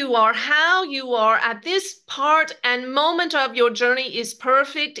 Where you are, how you are at this part and moment of your journey is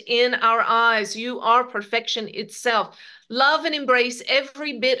perfect in our eyes. You are perfection itself. Love and embrace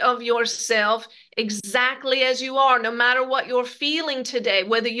every bit of yourself exactly as you are, no matter what you're feeling today,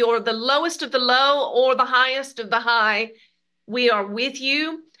 whether you're the lowest of the low or the highest of the high. We are with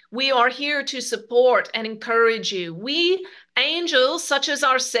you. We are here to support and encourage you. We angels, such as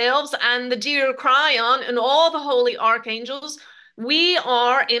ourselves and the dear KRYON and all the holy archangels, we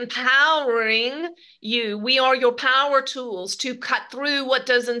are empowering you. We are your power tools to cut through what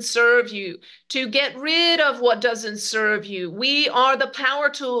doesn't serve you, to get rid of what doesn't serve you. We are the power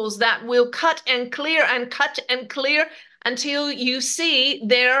tools that will cut and clear until you see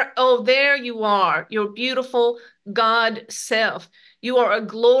there, oh, there you are, your beautiful God self. You are a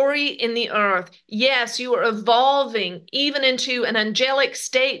glory in the earth. Yes, you are evolving even into an angelic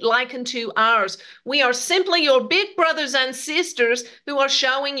state like unto ours. We are simply your big brothers and sisters who are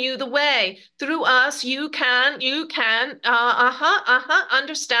showing you the way. Through us, you can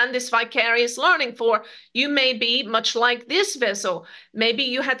understand this vicarious learning, for you may be much like this vessel. Maybe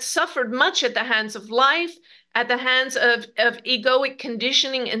you had suffered much at the hands of life, at the hands of egoic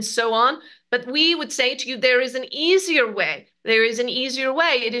conditioning and so on. But we would say to you, there is an easier way. There is an easier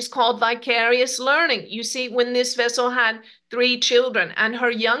way. It is called vicarious learning. You see, when this vessel had 3 children and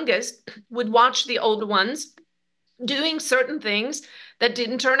her youngest would watch the older ones doing certain things that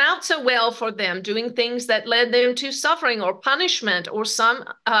didn't turn out so well for them, doing things that led them to suffering or punishment or some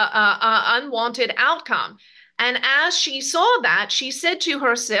unwanted outcome. And as she saw that, she said to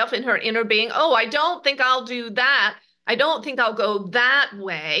herself in her inner being, oh, I don't think I'll do that. I don't think I'll go that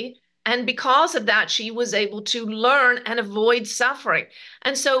way. And because of that, she was able to learn and avoid suffering.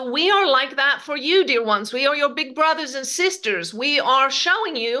 And so we are like that for you, dear ones. We are your big brothers and sisters. We are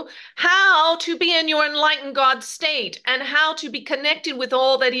showing you how to be in your enlightened God state and how to be connected with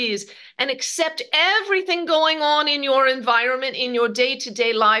all that is and accept everything going on in your environment, in your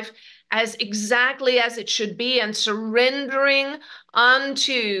day-to-day life, as exactly as it should be, and surrendering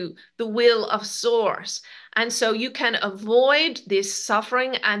unto the will of Source. And so you can avoid this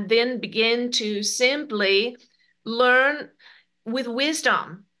suffering and then begin to simply learn with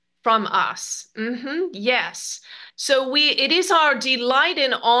wisdom from us. Yes. So it is our delight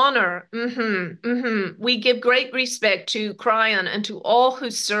and honor. We give great respect to KRYON and to all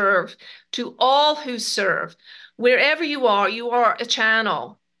who serve, Wherever you are a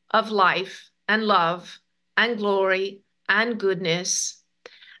channel of life and love and glory and goodness.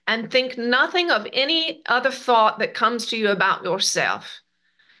 and think nothing of any other thought that comes to you about yourself.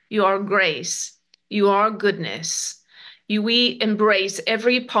 You are grace. You are goodness. We embrace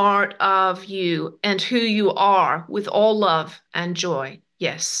every part of you and who you are with all love and joy.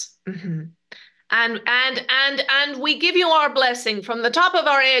 Yes. Mm-hmm. And we give you our blessing from the top of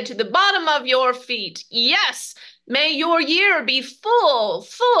our head to the bottom of your feet. Yes. May your year be full,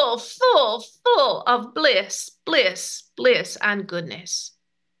 full, full, full of bliss, bliss, bliss, and goodness.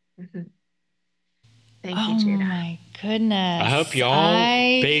 Mm-hmm. Thank you, Judah. Oh my goodness. I hope you all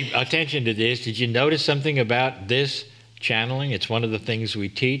paid attention to this. Did you notice something about this channeling? It's one of the things we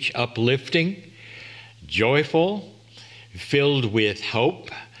teach. Uplifting, joyful, filled with hope.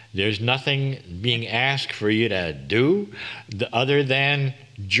 There's nothing being asked for you to do other than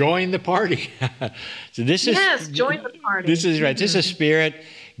join the party. So this is join the party. This is right. This is Spirit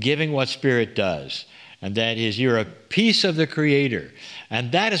giving what Spirit does. And that is, you're a piece of the Creator.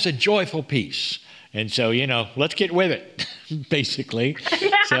 And that is a joyful piece. And so, let's get with it, basically.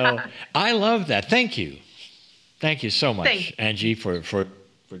 So I love that. Thank you. Thank you so much, Anjie,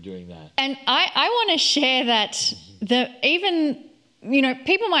 for doing that. And I want to share that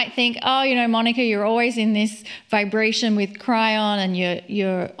people might think, oh, Monica, you're always in this vibration with KRYON and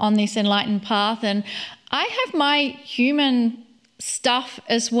you're on this enlightened path. And I have my human stuff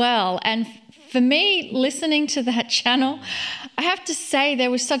as well. And for me, listening to that channel, I have to say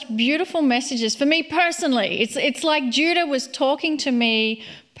there were such beautiful messages for me personally. It's like Judah was talking to me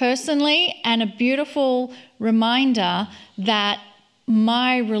personally, and a beautiful reminder that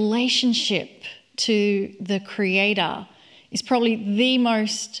my relationship to the Creator is probably the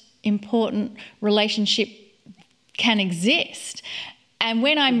most important relationship can exist. And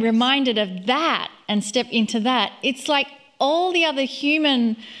when I'm reminded of that and step into that, it's like all the other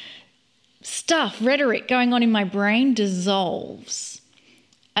human stuff, rhetoric going on in my brain dissolves.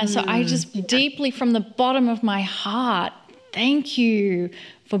 And so I just deeply, from the bottom of my heart, thank you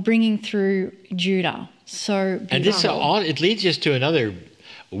for bringing through Judah. So beautiful. And this it leads us to another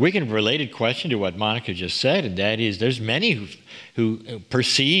wicked related question to what Monica just said, and that is, there's many who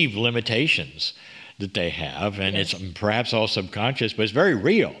perceive limitations that they have, and it's perhaps all subconscious, but it's very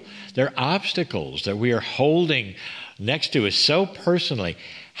real. They're obstacles that we are holding next to us so personally.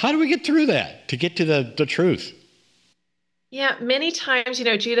 How do we get through that to get to the truth? Yeah, many times,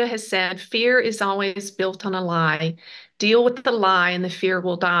 Judah has said, fear is always built on a lie. Deal with the lie and the fear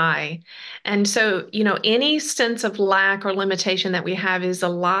will die. And so, any sense of lack or limitation that we have is a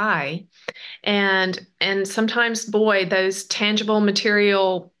lie. And sometimes, boy, those tangible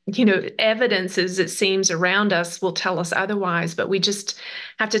material, evidences, it seems, around us will tell us otherwise. But we just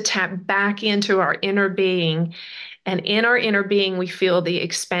have to tap back into our inner being. And in our inner being, we feel the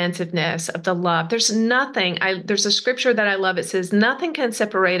expansiveness of the love. There's a scripture that I love. It says, nothing can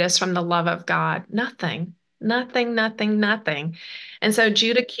separate us from the love of God. Nothing, nothing, nothing, nothing. And so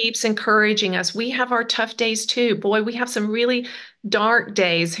Judah keeps encouraging us. We have our tough days too. Boy, we have some really dark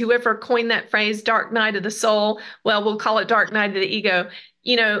days. Whoever coined that phrase, dark night of the soul, well, we'll call it dark night of the ego.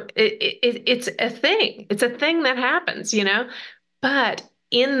 It's a thing. It's a thing that happens, But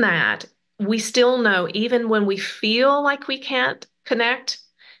in that, we still know, even when we feel like we can't connect,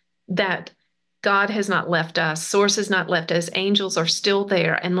 that God has not left us. Source has not left us. Angels are still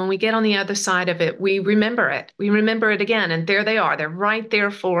there. And when we get on the other side of it, we remember it. We remember it again. And there they are. They're right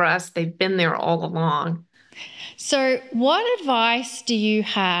there for us. They've been there all along. So what advice do you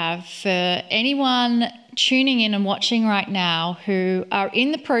have for anyone tuning in and watching right now who are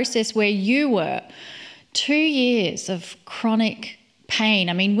in the process where you were, 2 years of chronic pain?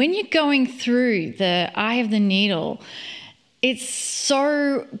 I mean, when you're going through the eye of the needle, it's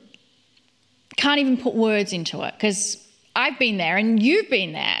so, can't even put words into it, because I've been there and you've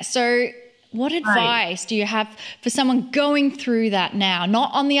been there. So what advice do you have for someone going through that now,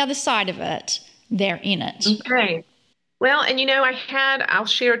 not on the other side of it, they're in it? Okay. Well, and I'll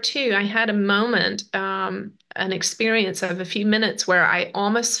share too, I had a moment, an experience of a few minutes where I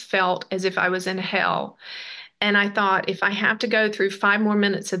almost felt as if I was in hell. And I thought, if I have to go through 5 more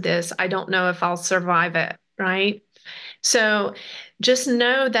minutes of this, I don't know if I'll survive it, right? So just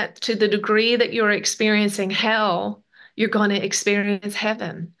know that to the degree that you're experiencing hell, you're going to experience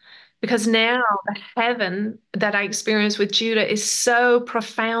heaven. Because now the heaven that I experienced with Judah is so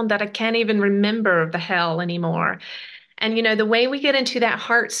profound that I can't even remember the hell anymore. And, the way we get into that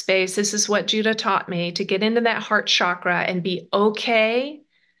heart space, this is what Judah taught me, to get into that heart chakra and be okay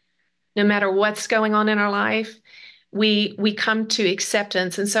no matter what's going on in our life. We come to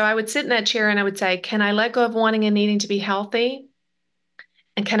acceptance. And so I would sit in that chair and I would say, can I let go of wanting and needing to be healthy?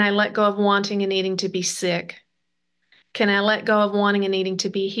 And can I let go of wanting and needing to be sick? Can I let go of wanting and needing to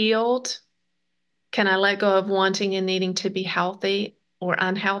be healed? Can I let go of wanting and needing to be healthy or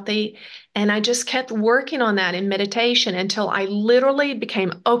unhealthy? And I just kept working on that in meditation until I literally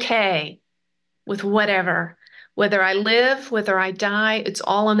became okay with whatever. Whether I live, whether I die, it's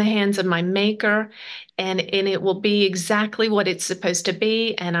all in the hands of my maker, and it will be exactly what it's supposed to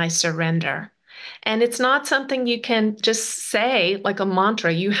be, and I surrender. And it's not something you can just say like a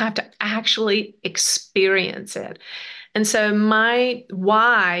mantra. You have to actually experience it. And so my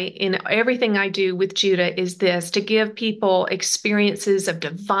why in everything I do with Judah is this, to give people experiences of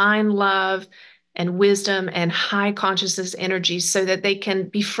divine love and wisdom and high consciousness energy so that they can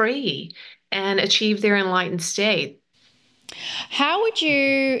be free and achieve their enlightened state. How would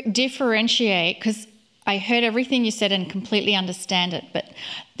you differentiate? Because I heard everything you said and completely understand it, but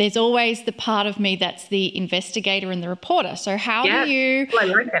there's always the part of me that's the investigator and the reporter. So how do you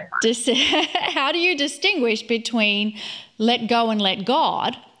how do you distinguish between let go and let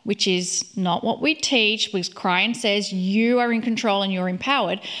God, which is not what we teach, because KRYON says you are in control and you're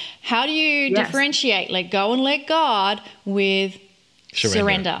empowered. How do you differentiate let go and let God with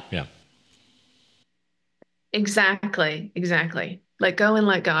surrender? Yeah. Exactly. Let go and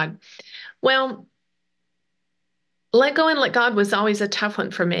let God. Well, let go and let God was always a tough one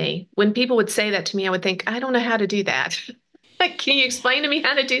for me. When people would say that to me, I would think, I don't know how to do that. Like, can you explain to me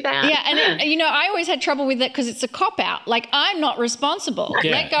how to do that? Yeah, and I always had trouble with it because it's a cop-out. Like, I'm not responsible.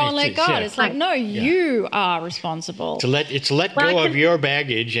 Yeah, let go and let God. It's like, no, you are responsible. It's let go of your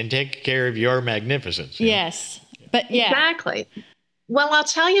baggage and take care of your magnificence. Yes, but Exactly. Well, I'll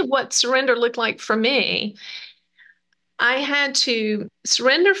tell you what surrender looked like for me.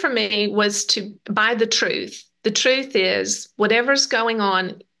 Surrender for me was to buy the truth. The truth is whatever's going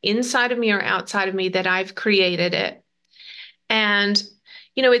on inside of me or outside of me, that I've created it. And,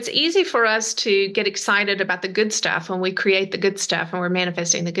 it's easy for us to get excited about the good stuff when we create the good stuff and we're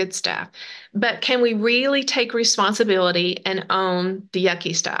manifesting the good stuff. But can we really take responsibility and own the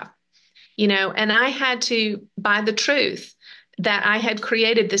yucky stuff? And I had to buy the truth that I had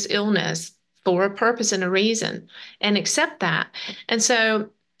created this illness for a purpose and a reason, and accept that. And so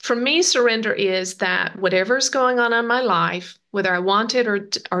for me, surrender is that whatever's going on in my life, whether I want it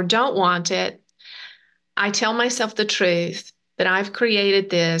or don't want it, I tell myself the truth that I've created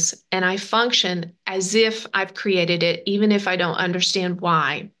this, and I function as if I've created it, even if I don't understand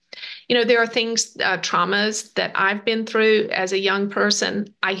why. There are things, traumas that I've been through as a young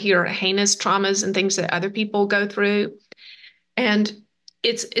person. I hear heinous traumas and things that other people go through. And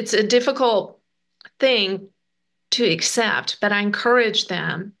it's a difficult thing to accept, but I encourage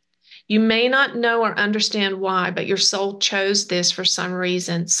them. You may not know or understand why, but your soul chose this for some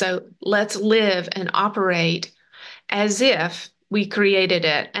reason. So let's live and operate as if we created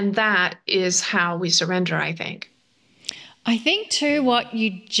it. And that is how we surrender, I think. I think too, what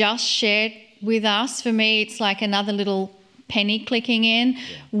you just shared with us, for me, it's like another little penny clicking in. Yeah.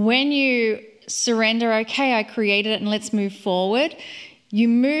 When you surrender, okay, I created it and let's move forward, you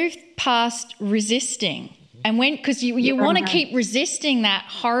move past resisting. And because you want to keep resisting that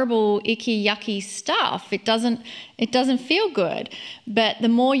horrible, icky, yucky stuff, it doesn't feel good. But the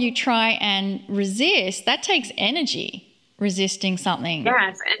more you try and resist, that takes energy, resisting something.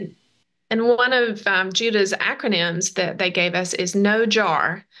 Yes, and one of Judah's acronyms that they gave us is no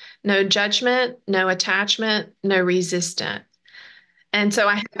jar, no judgment, no attachment, no resistant. And so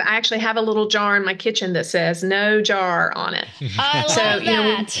I actually have a little jar in my kitchen that says no jar on it. I love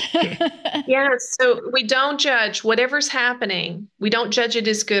that. So we don't judge whatever's happening. We don't judge it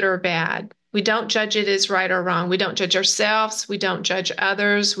as good or bad. We don't judge it as right or wrong. We don't judge ourselves. We don't judge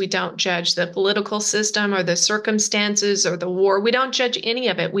others. We don't judge the political system or the circumstances or the war. We don't judge any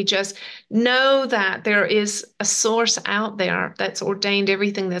of it. We just know that there is a source out there that's ordained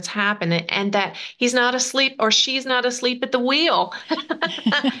everything that's happening, and that he's not asleep or she's not asleep at the wheel.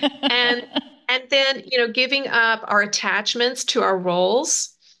 and then, giving up our attachments to our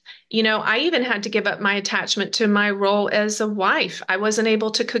roles. I even had to give up my attachment to my role as a wife. I wasn't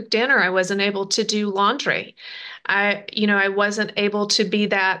able to cook dinner. I wasn't able to do laundry. I wasn't able to be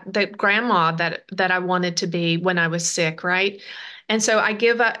that grandma that I wanted to be when I was sick, right? And so I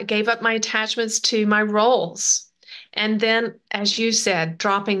gave up my attachments to my roles. And then, as you said,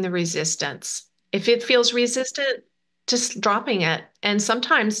 dropping the resistance. If it feels resistant, just dropping it. And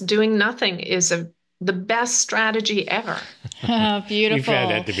sometimes doing nothing is the best strategy ever. Oh, beautiful. We've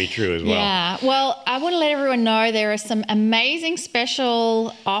found that to be true as well. Yeah. Well, I want to let everyone know there are some amazing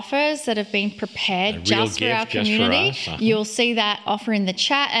special offers that have been prepared just for our community. Just for us. You'll see that offer in the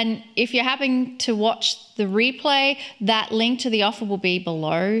chat. And if you're having to watch the replay, that link to the offer will be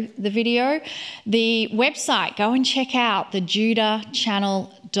below the video. The website, go and check out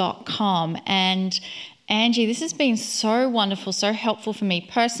thejudahchannel.com. And Angie, this has been so wonderful, so helpful for me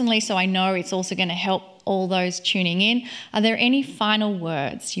personally, so I know it's also going to help all those tuning in. Are there any final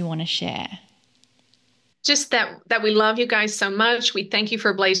words you want to share? Just that we love you guys so much. We thank you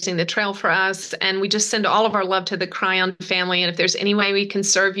for blazing the trail for us, and we just send all of our love to the KRYON family. And if there's any way we can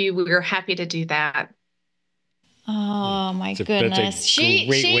serve you, we're happy to do that. Oh, my goodness. She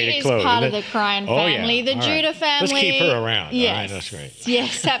is close, part of the KRYON family, the Judah family. Let's keep her around. Yes. All right, that's great.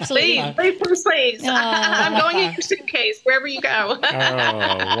 Yes, absolutely. Please. I'm going in your suitcase, wherever you go.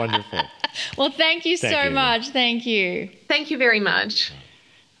 Oh, wonderful. Well, thank you so much. Thank you. Thank you very much.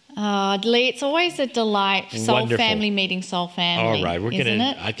 Lee, it's always a delight. Soul Wonderful. Family meeting soul family. All right,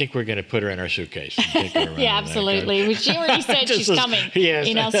 I think we're gonna put her in our suitcase. And take her around. Yeah, absolutely. She already said she's coming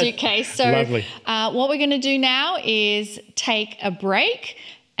in our suitcase. So lovely. What we're going to do now is take a break,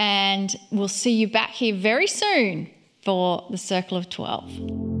 and we'll see you back here very soon for the Circle of 12.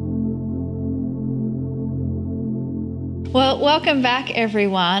 Well, welcome back,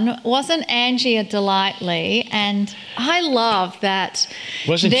 everyone. Wasn't Angie a delight, Lee? And I love that.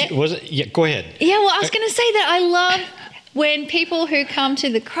 Was it? Yeah, go ahead. Yeah, well, I was going to say that I love when people who come to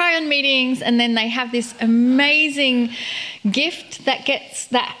the KRYON meetings and then they have this amazing gift that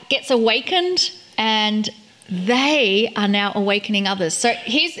gets awakened, and they are now awakening others. So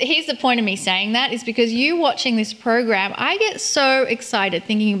here's the point of me saying that is because you watching this program, I get so excited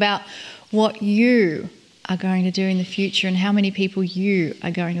thinking about what you are going to do in the future and how many people you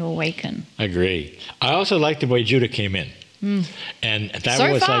are going to awaken. I agree. I also like the way Judah came in. And that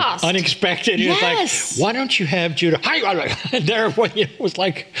so was fast. Like unexpected. Yes. It was like, why don't you have Judah? It was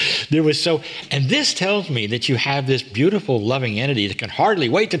like, there was so, and this tells me that you have this beautiful, loving entity that can hardly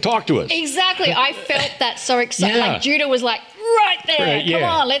wait to talk to us. Exactly. I felt that so excited. Yeah. Like Judah was like, right there. Right, yeah. Come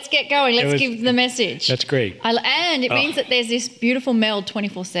on, let's get going. Let's give the message. That's great. And it means that there's this beautiful meld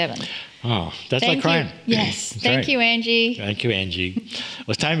 24/7. Oh, that's Thank like you. KRYON. Yes. That's Thank right. you, Angie. Thank you, Angie. Well,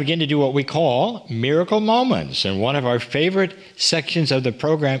 it's time again to do what we call Miracle Moments. And one of our favorite sections of the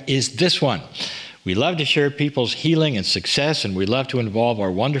program is this one. We love to share people's healing and success, and we love to involve our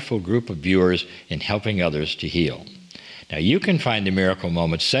wonderful group of viewers in helping others to heal. Now, you can find the Miracle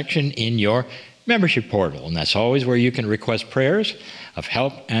Moments section in your membership portal, and that's always where you can request prayers of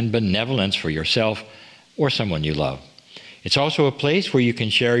help and benevolence for yourself or someone you love. It's also a place where you can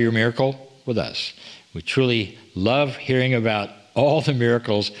share your miracle with us. We truly love hearing about all the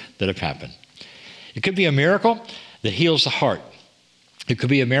miracles that have happened. It could be a miracle that heals the heart. It could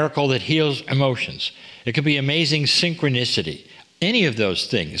be a miracle that heals emotions. It could be amazing synchronicity, any of those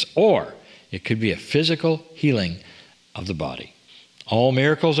things. Or it could be a physical healing of the body. All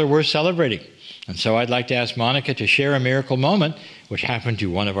miracles are worth celebrating. And so I'd like to ask Monica to share a miracle moment which happened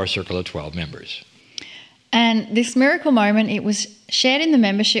to one of our Circle of 12 members. And this miracle moment, it was shared in the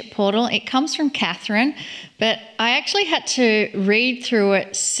membership portal. It comes from Catherine, but I actually had to read through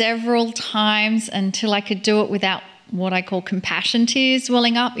it several times until I could do it without what I call compassion tears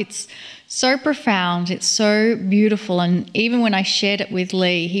welling up. It's so profound. It's so beautiful. And even when I shared it with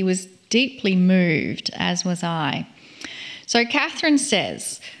Lee, he was deeply moved, as was I. So Catherine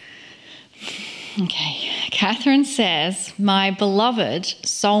says, my beloved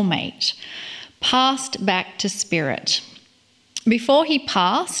soulmate passed back to spirit. Before he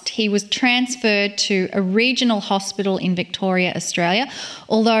passed, he was transferred to a regional hospital in Victoria, Australia,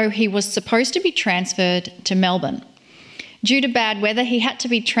 although he was supposed to be transferred to Melbourne. Due to bad weather, he had to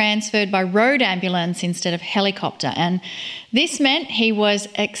be transferred by road ambulance instead of helicopter, and this meant he was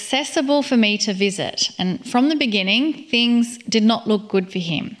accessible for me to visit. And from the beginning, things did not look good for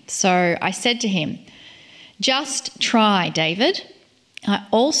him. So I said to him, "Just try, David." I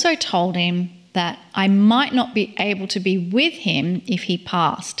also told him that I might not be able to be with him if he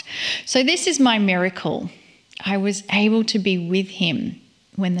passed. So this is my miracle. I was able to be with him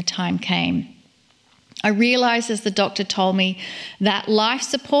when the time came. I realised, as the doctor told me, that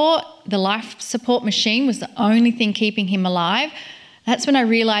the life support machine was the only thing keeping him alive. That's when I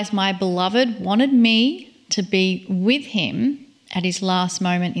realised my beloved wanted me to be with him at his last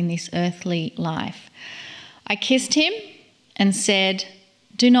moment in this earthly life. I kissed him and said,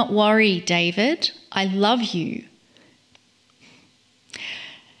 "Do not worry, David, I love you.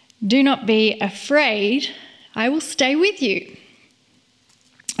 Do not be afraid, I will stay with you."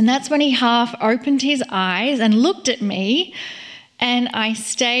 And that's when he half opened his eyes and looked at me, and I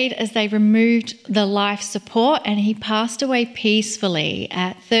stayed as they removed the life support, and he passed away peacefully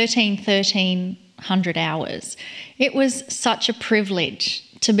at 1300 hours. It was such a privilege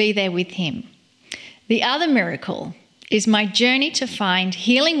to be there with him. The other miracle is my journey to find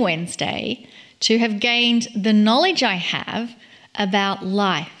Healing Wednesday, to have gained the knowledge I have about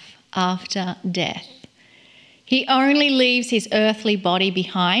life after death. He only leaves his earthly body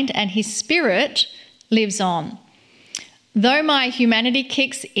behind, and his spirit lives on. Though my humanity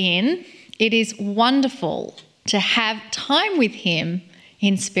kicks in, it is wonderful to have time with him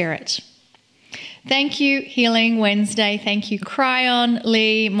in spirit. Thank you, Healing Wednesday. Thank you, KRYON,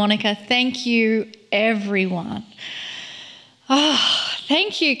 Lee, Monica. Thank you, everyone.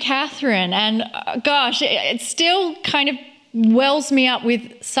 Thank you, Catherine. And gosh, it still kind of wells me up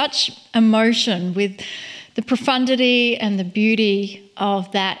with such emotion, with the profundity and the beauty of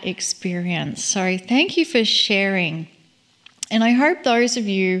that experience. So thank you for sharing. And I hope those of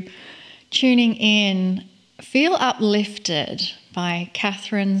you tuning in feel uplifted by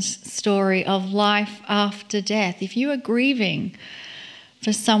Catherine's story of life after death. If you are grieving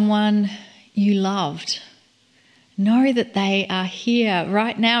for someone you loved, know that they are here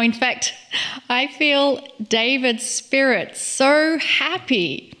right now. In fact, I feel David's spirit so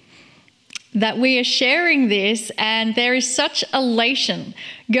happy that we are sharing this, and there is such elation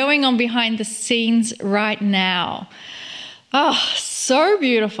going on behind the scenes right now. Oh, so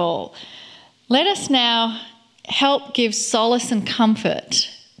beautiful. Let us now help give solace and comfort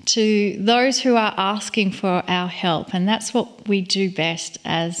to those who are asking for our help. And that's what we do best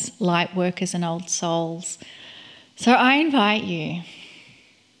as light workers and old souls. So I invite you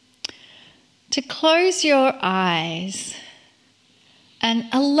to close your eyes and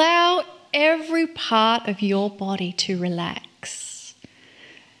allow every part of your body to relax.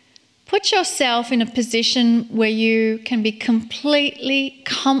 Put yourself in a position where you can be completely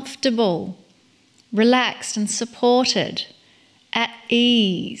comfortable, relaxed and supported, at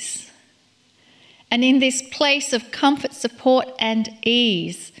ease. And in this place of comfort, support and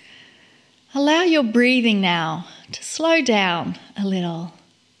ease, allow your breathing now to slow down a little.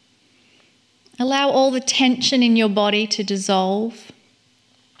 Allow all the tension in your body to dissolve.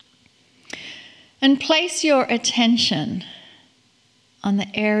 And place your attention on the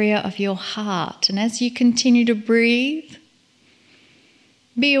area of your heart. And as you continue to breathe,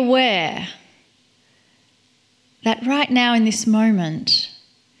 be aware that right now in this moment,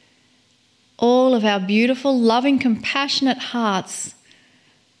 all of our beautiful, loving, compassionate hearts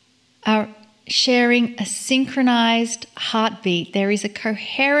are sharing a synchronized heartbeat. There is a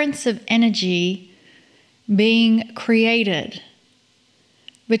coherence of energy being created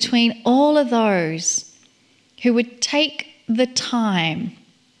between all of those who would take the time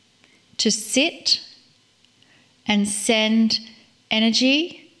to sit and send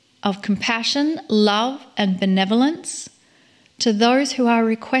energy of compassion, love, and benevolence to those who are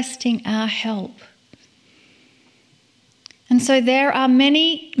requesting our help. And so there are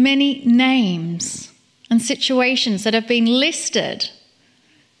many, many names and situations that have been listed,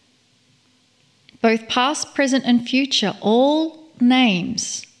 both past, present, and future. All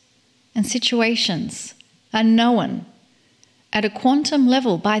names and situations are known at a quantum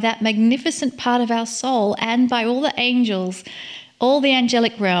level by that magnificent part of our soul and by all the angels, all the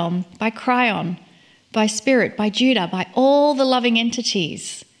angelic realm, by KRYON, by Spirit, by Judah, by all the loving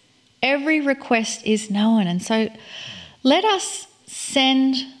entities. Every request is known. And so let us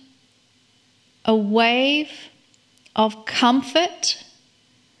send a wave of comfort,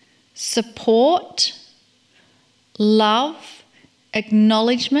 support, love,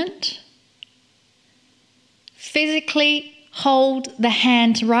 acknowledgement. Physically hold the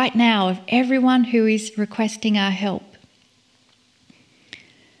hand right now of everyone who is requesting our help.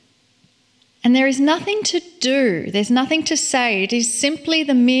 And there is nothing to do, there's nothing to say. It is simply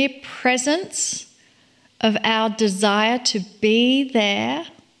the mere presence of our desire to be there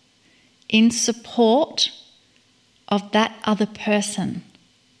in support of that other person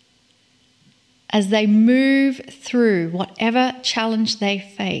as they move through whatever challenge they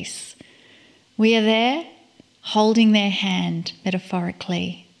face. We are there holding their hand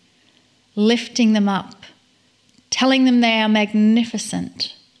metaphorically, lifting them up, telling them they are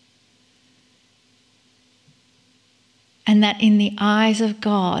magnificent, and that in the eyes of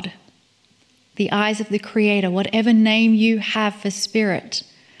God, the eyes of the Creator, whatever name you have for Spirit,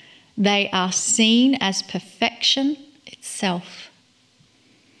 they are seen as perfection itself.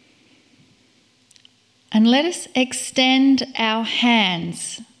 And let us extend our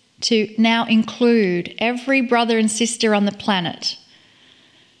hands to now include every brother and sister on the planet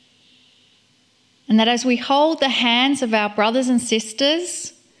And that as we hold the hands of our brothers and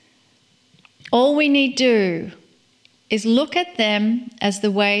sisters, all we need do is look at them as the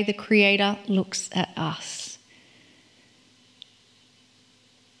way the Creator looks at us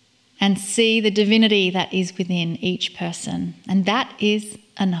and see the divinity that is within each person. And that is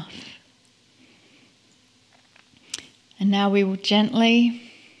enough. And now we will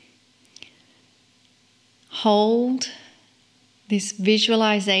gently hold this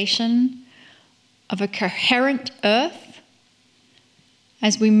visualization of a coherent earth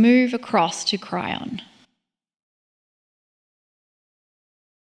as we move across to KRYON.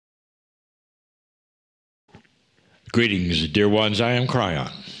 Greetings, dear ones. I am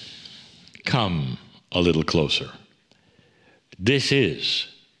KRYON. Come a little closer. This is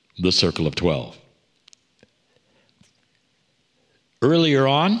the Circle of 12. Earlier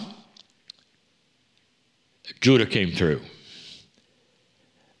on, Judah came through.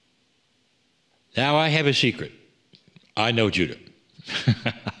 Now I have a secret. I know Judah.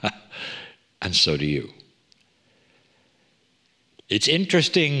 And so do you. It's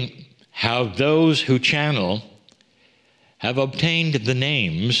interesting how those who channel have obtained the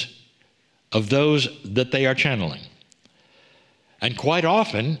names of those that they are channeling. And quite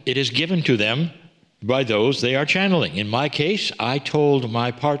often it is given to them by those they are channeling. In my case, I told my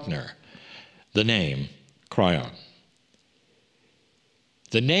partner the name KRYON.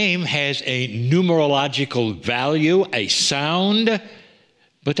 The name has a numerological value, a sound,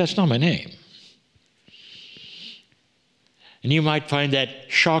 but that's not my name. And you might find that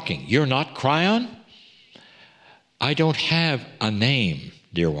shocking. You're not KRYON? I don't have a name,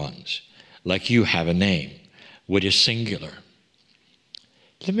 dear ones, like you have a name, which is singular.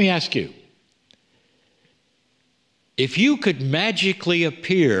 Let me ask you, if you could magically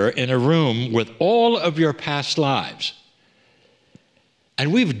appear in a room with all of your past lives,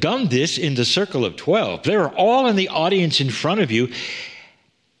 and we've done this in the Circle of 12. They're all in the audience in front of you.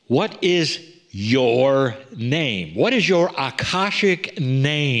 What is your name? What is your Akashic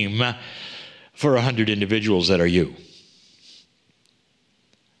name for 100 individuals that are you?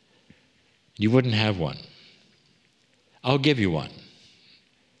 You wouldn't have one. I'll give you one.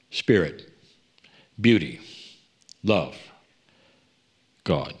 Spirit, beauty, love,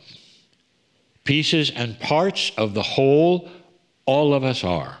 God. Pieces and parts of the whole. All of us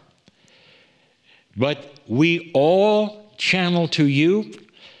are. But we all channel to you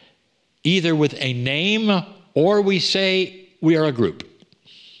either with a name or we say we are a group.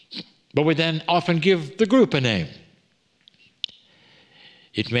 But we then often give the group a name.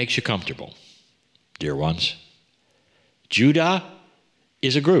 It makes you comfortable, dear ones. Judah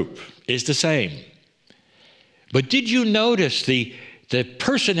is a group, is the same. But did you notice the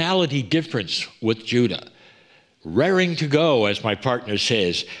personality difference with Judah? Raring to go, as my partner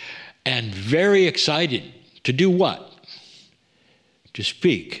says, and very excited to do what? To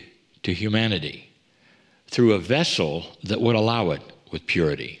speak to humanity through a vessel that would allow it with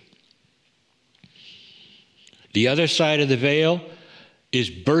purity. The other side of the veil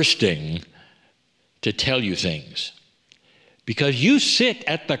is bursting to tell you things, because you sit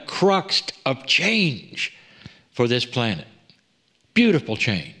at the crux of change for this planet. Beautiful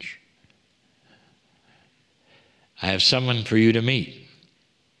change. I have someone for you to meet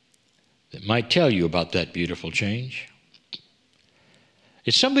that might tell you about that beautiful change.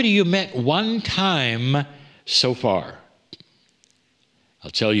 It's somebody you met one time so far.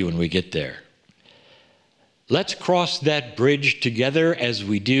 I'll tell you when we get there. Let's cross that bridge together as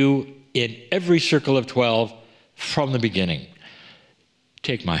we do in every Circle of 12 from the beginning.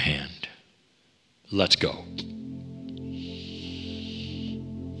 Take my hand. Let's go.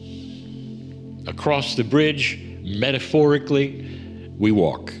 Across the bridge, metaphorically, we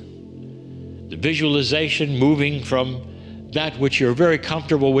walk. The visualization moving from that which you're very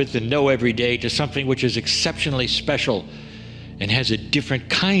comfortable with and know every day to something which is exceptionally special and has a different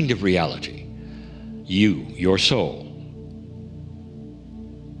kind of reality. You, your soul.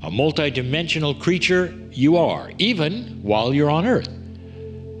 A multidimensional creature you are, even while you're on earth.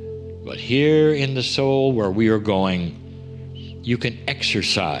 But here in the soul where we are going, you can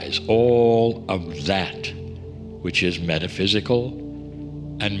exercise all of that which is metaphysical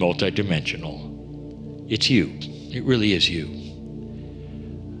and multidimensional. It's you. It really is you.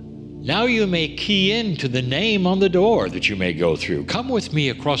 Now you may key in to the name on the door that you may go through. Come with me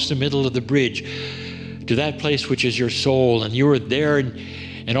across the middle of the bridge to that place which is your soul, and you are there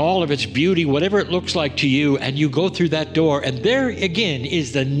in all of its beauty, whatever it looks like to you, and you go through that door, and there again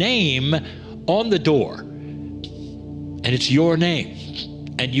is the name on the door, and it's your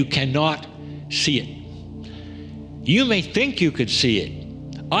name, and you cannot see it. You may think you could see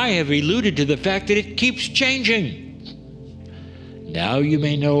it. I have alluded to the fact that it keeps changing. Now you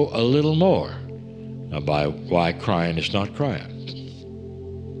may know a little more about why KRYON is not KRYON.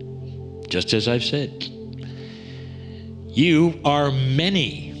 Just as I've said, you are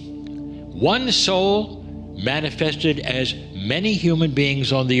many. One soul manifested as many human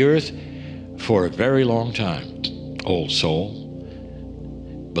beings on the earth for a very long time, old soul.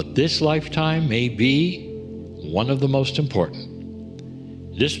 But this lifetime may be one of the most important.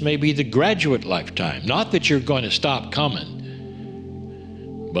 This may be the graduate lifetime. Not that you're going to stop coming,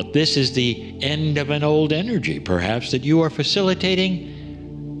 but this is the end of an old energy, perhaps, that you are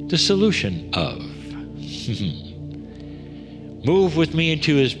facilitating the solution of. Move with me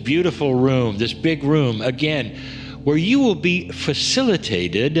into this beautiful room, this big room, again, where you will be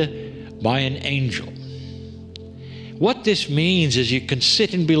facilitated by an angel. What this means is you can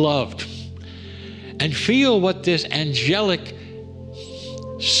sit and be loved and feel what this angelic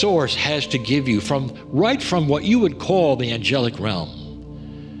source has to give you right from what you would call the angelic realm.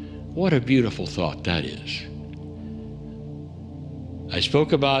 What a beautiful thought that is. I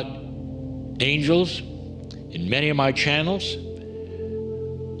spoke about angels in many of my channels.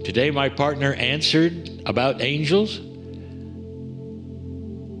 Today my partner answered about angels,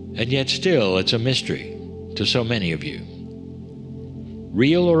 and yet still it's a mystery to so many of you.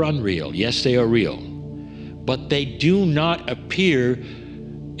 Real or unreal? Yes, they are real, but they do not appear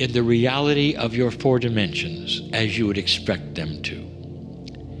in the reality of your four dimensions as you would expect them to.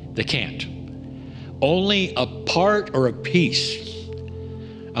 They can't. Only a part or a piece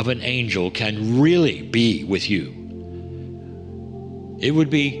of an angel can really be with you. It would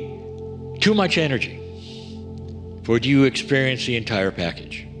be too much energy for you to experience the entire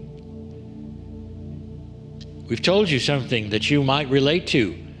package. We've told you something that you might relate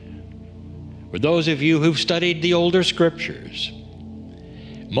to. For those of you who've studied the older scriptures,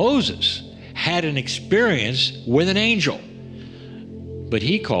 Moses had an experience with an angel, but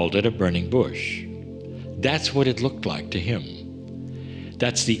he called it a burning bush. That's what it looked like to him.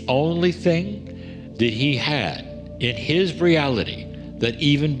 That's the only thing that he had in his reality that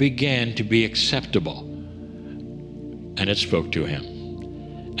even began to be acceptable. And it spoke to him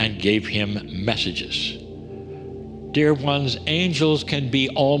and gave him messages. Dear ones, angels can be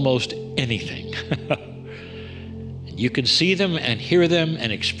almost anything. You can see them and hear them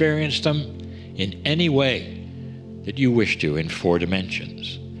and experience them in any way that you wish to in four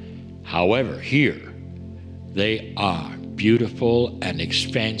dimensions. However, here they are beautiful and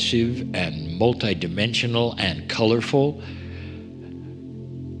expansive and multidimensional and colorful,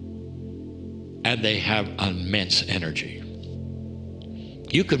 and they have immense energy.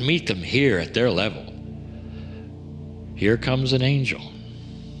 You can meet them here at their level. Here comes an angel.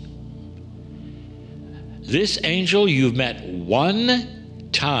 This angel you've met one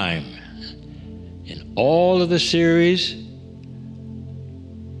time in all of the series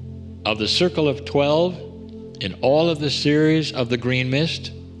of the Circle of 12, in all of the series of the Green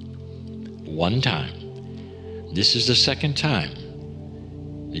Mist. One time. This is the second time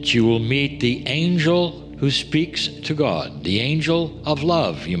that you will meet the angel who speaks to God, the angel of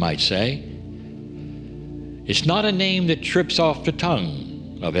love, you might say. It's not a name that trips off the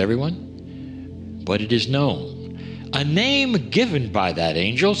tongue of everyone, but it is known. A name given by that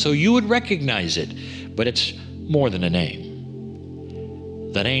angel, so you would recognize it, but it's more than a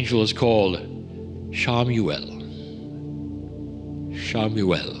name. That angel is called Shamuel.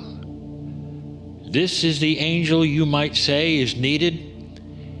 Shamuel. This is the angel you might say is needed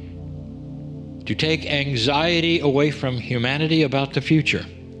to take anxiety away from humanity about the future.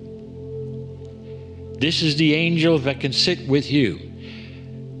 This is the angel that can sit with you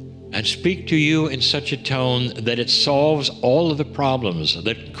and speak to you in such a tone that it solves all of the problems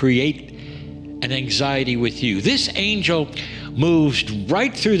that create an anxiety with you. This angel moves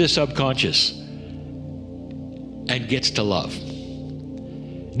right through the subconscious and gets to love.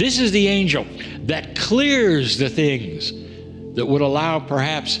 This is the angel that clears the things that would allow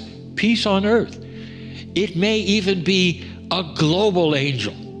perhaps peace on earth. It may even be a global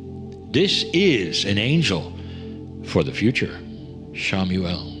angel. This is an angel for the future,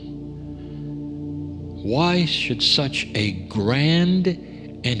 Shamuel. Why should such a grand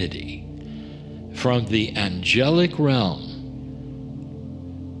entity from the angelic realm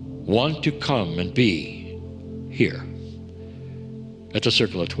want to come and be here at the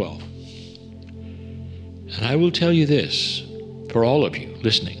Circle of 12? And I will tell you this, for all of you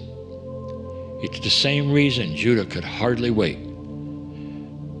listening, it's the same reason Judah could hardly wait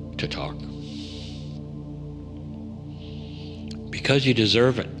to talk. Because you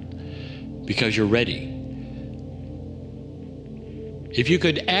deserve it. Because you're ready. If you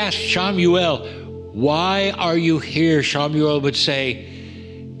could ask Shamuel, why are you here? Shamuel would say,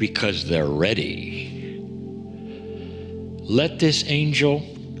 because they're ready. Let this angel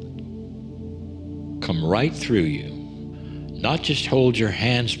come right through you. Not just hold your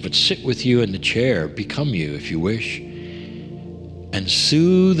hands, but sit with you in the chair, become you if you wish, and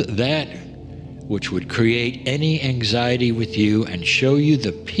soothe that which would create any anxiety with you and show you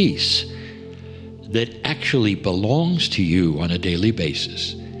the peace that actually belongs to you on a daily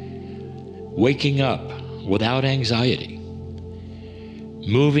basis. Waking up without anxiety,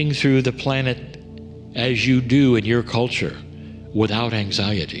 moving through the planet as you do in your culture without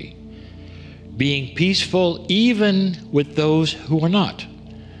anxiety, being peaceful even with those who are not.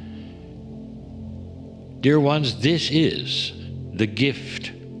 Dear ones, this is the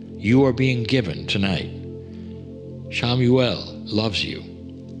gift you are being given tonight. Shamuel loves you,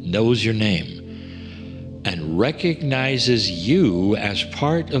 knows your name, and recognizes you as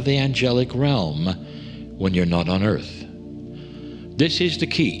part of the angelic realm when you're not on earth. This is the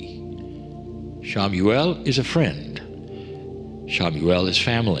key. Shamuel is a friend. Shamuel is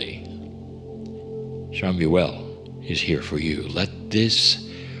family. Shamuel is here for you. Let this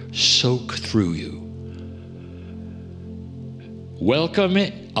soak through you. Welcome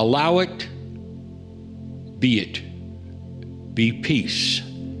it, allow it, be it. Be peace.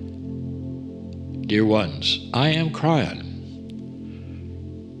 Dear ones, I am KRYON,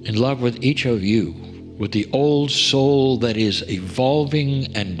 in love with each of you, with the old soul that is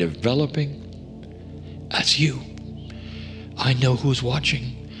evolving and developing. That's you. I know who's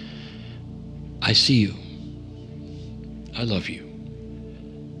watching. I see you. I love you.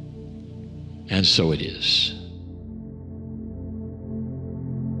 And so it is.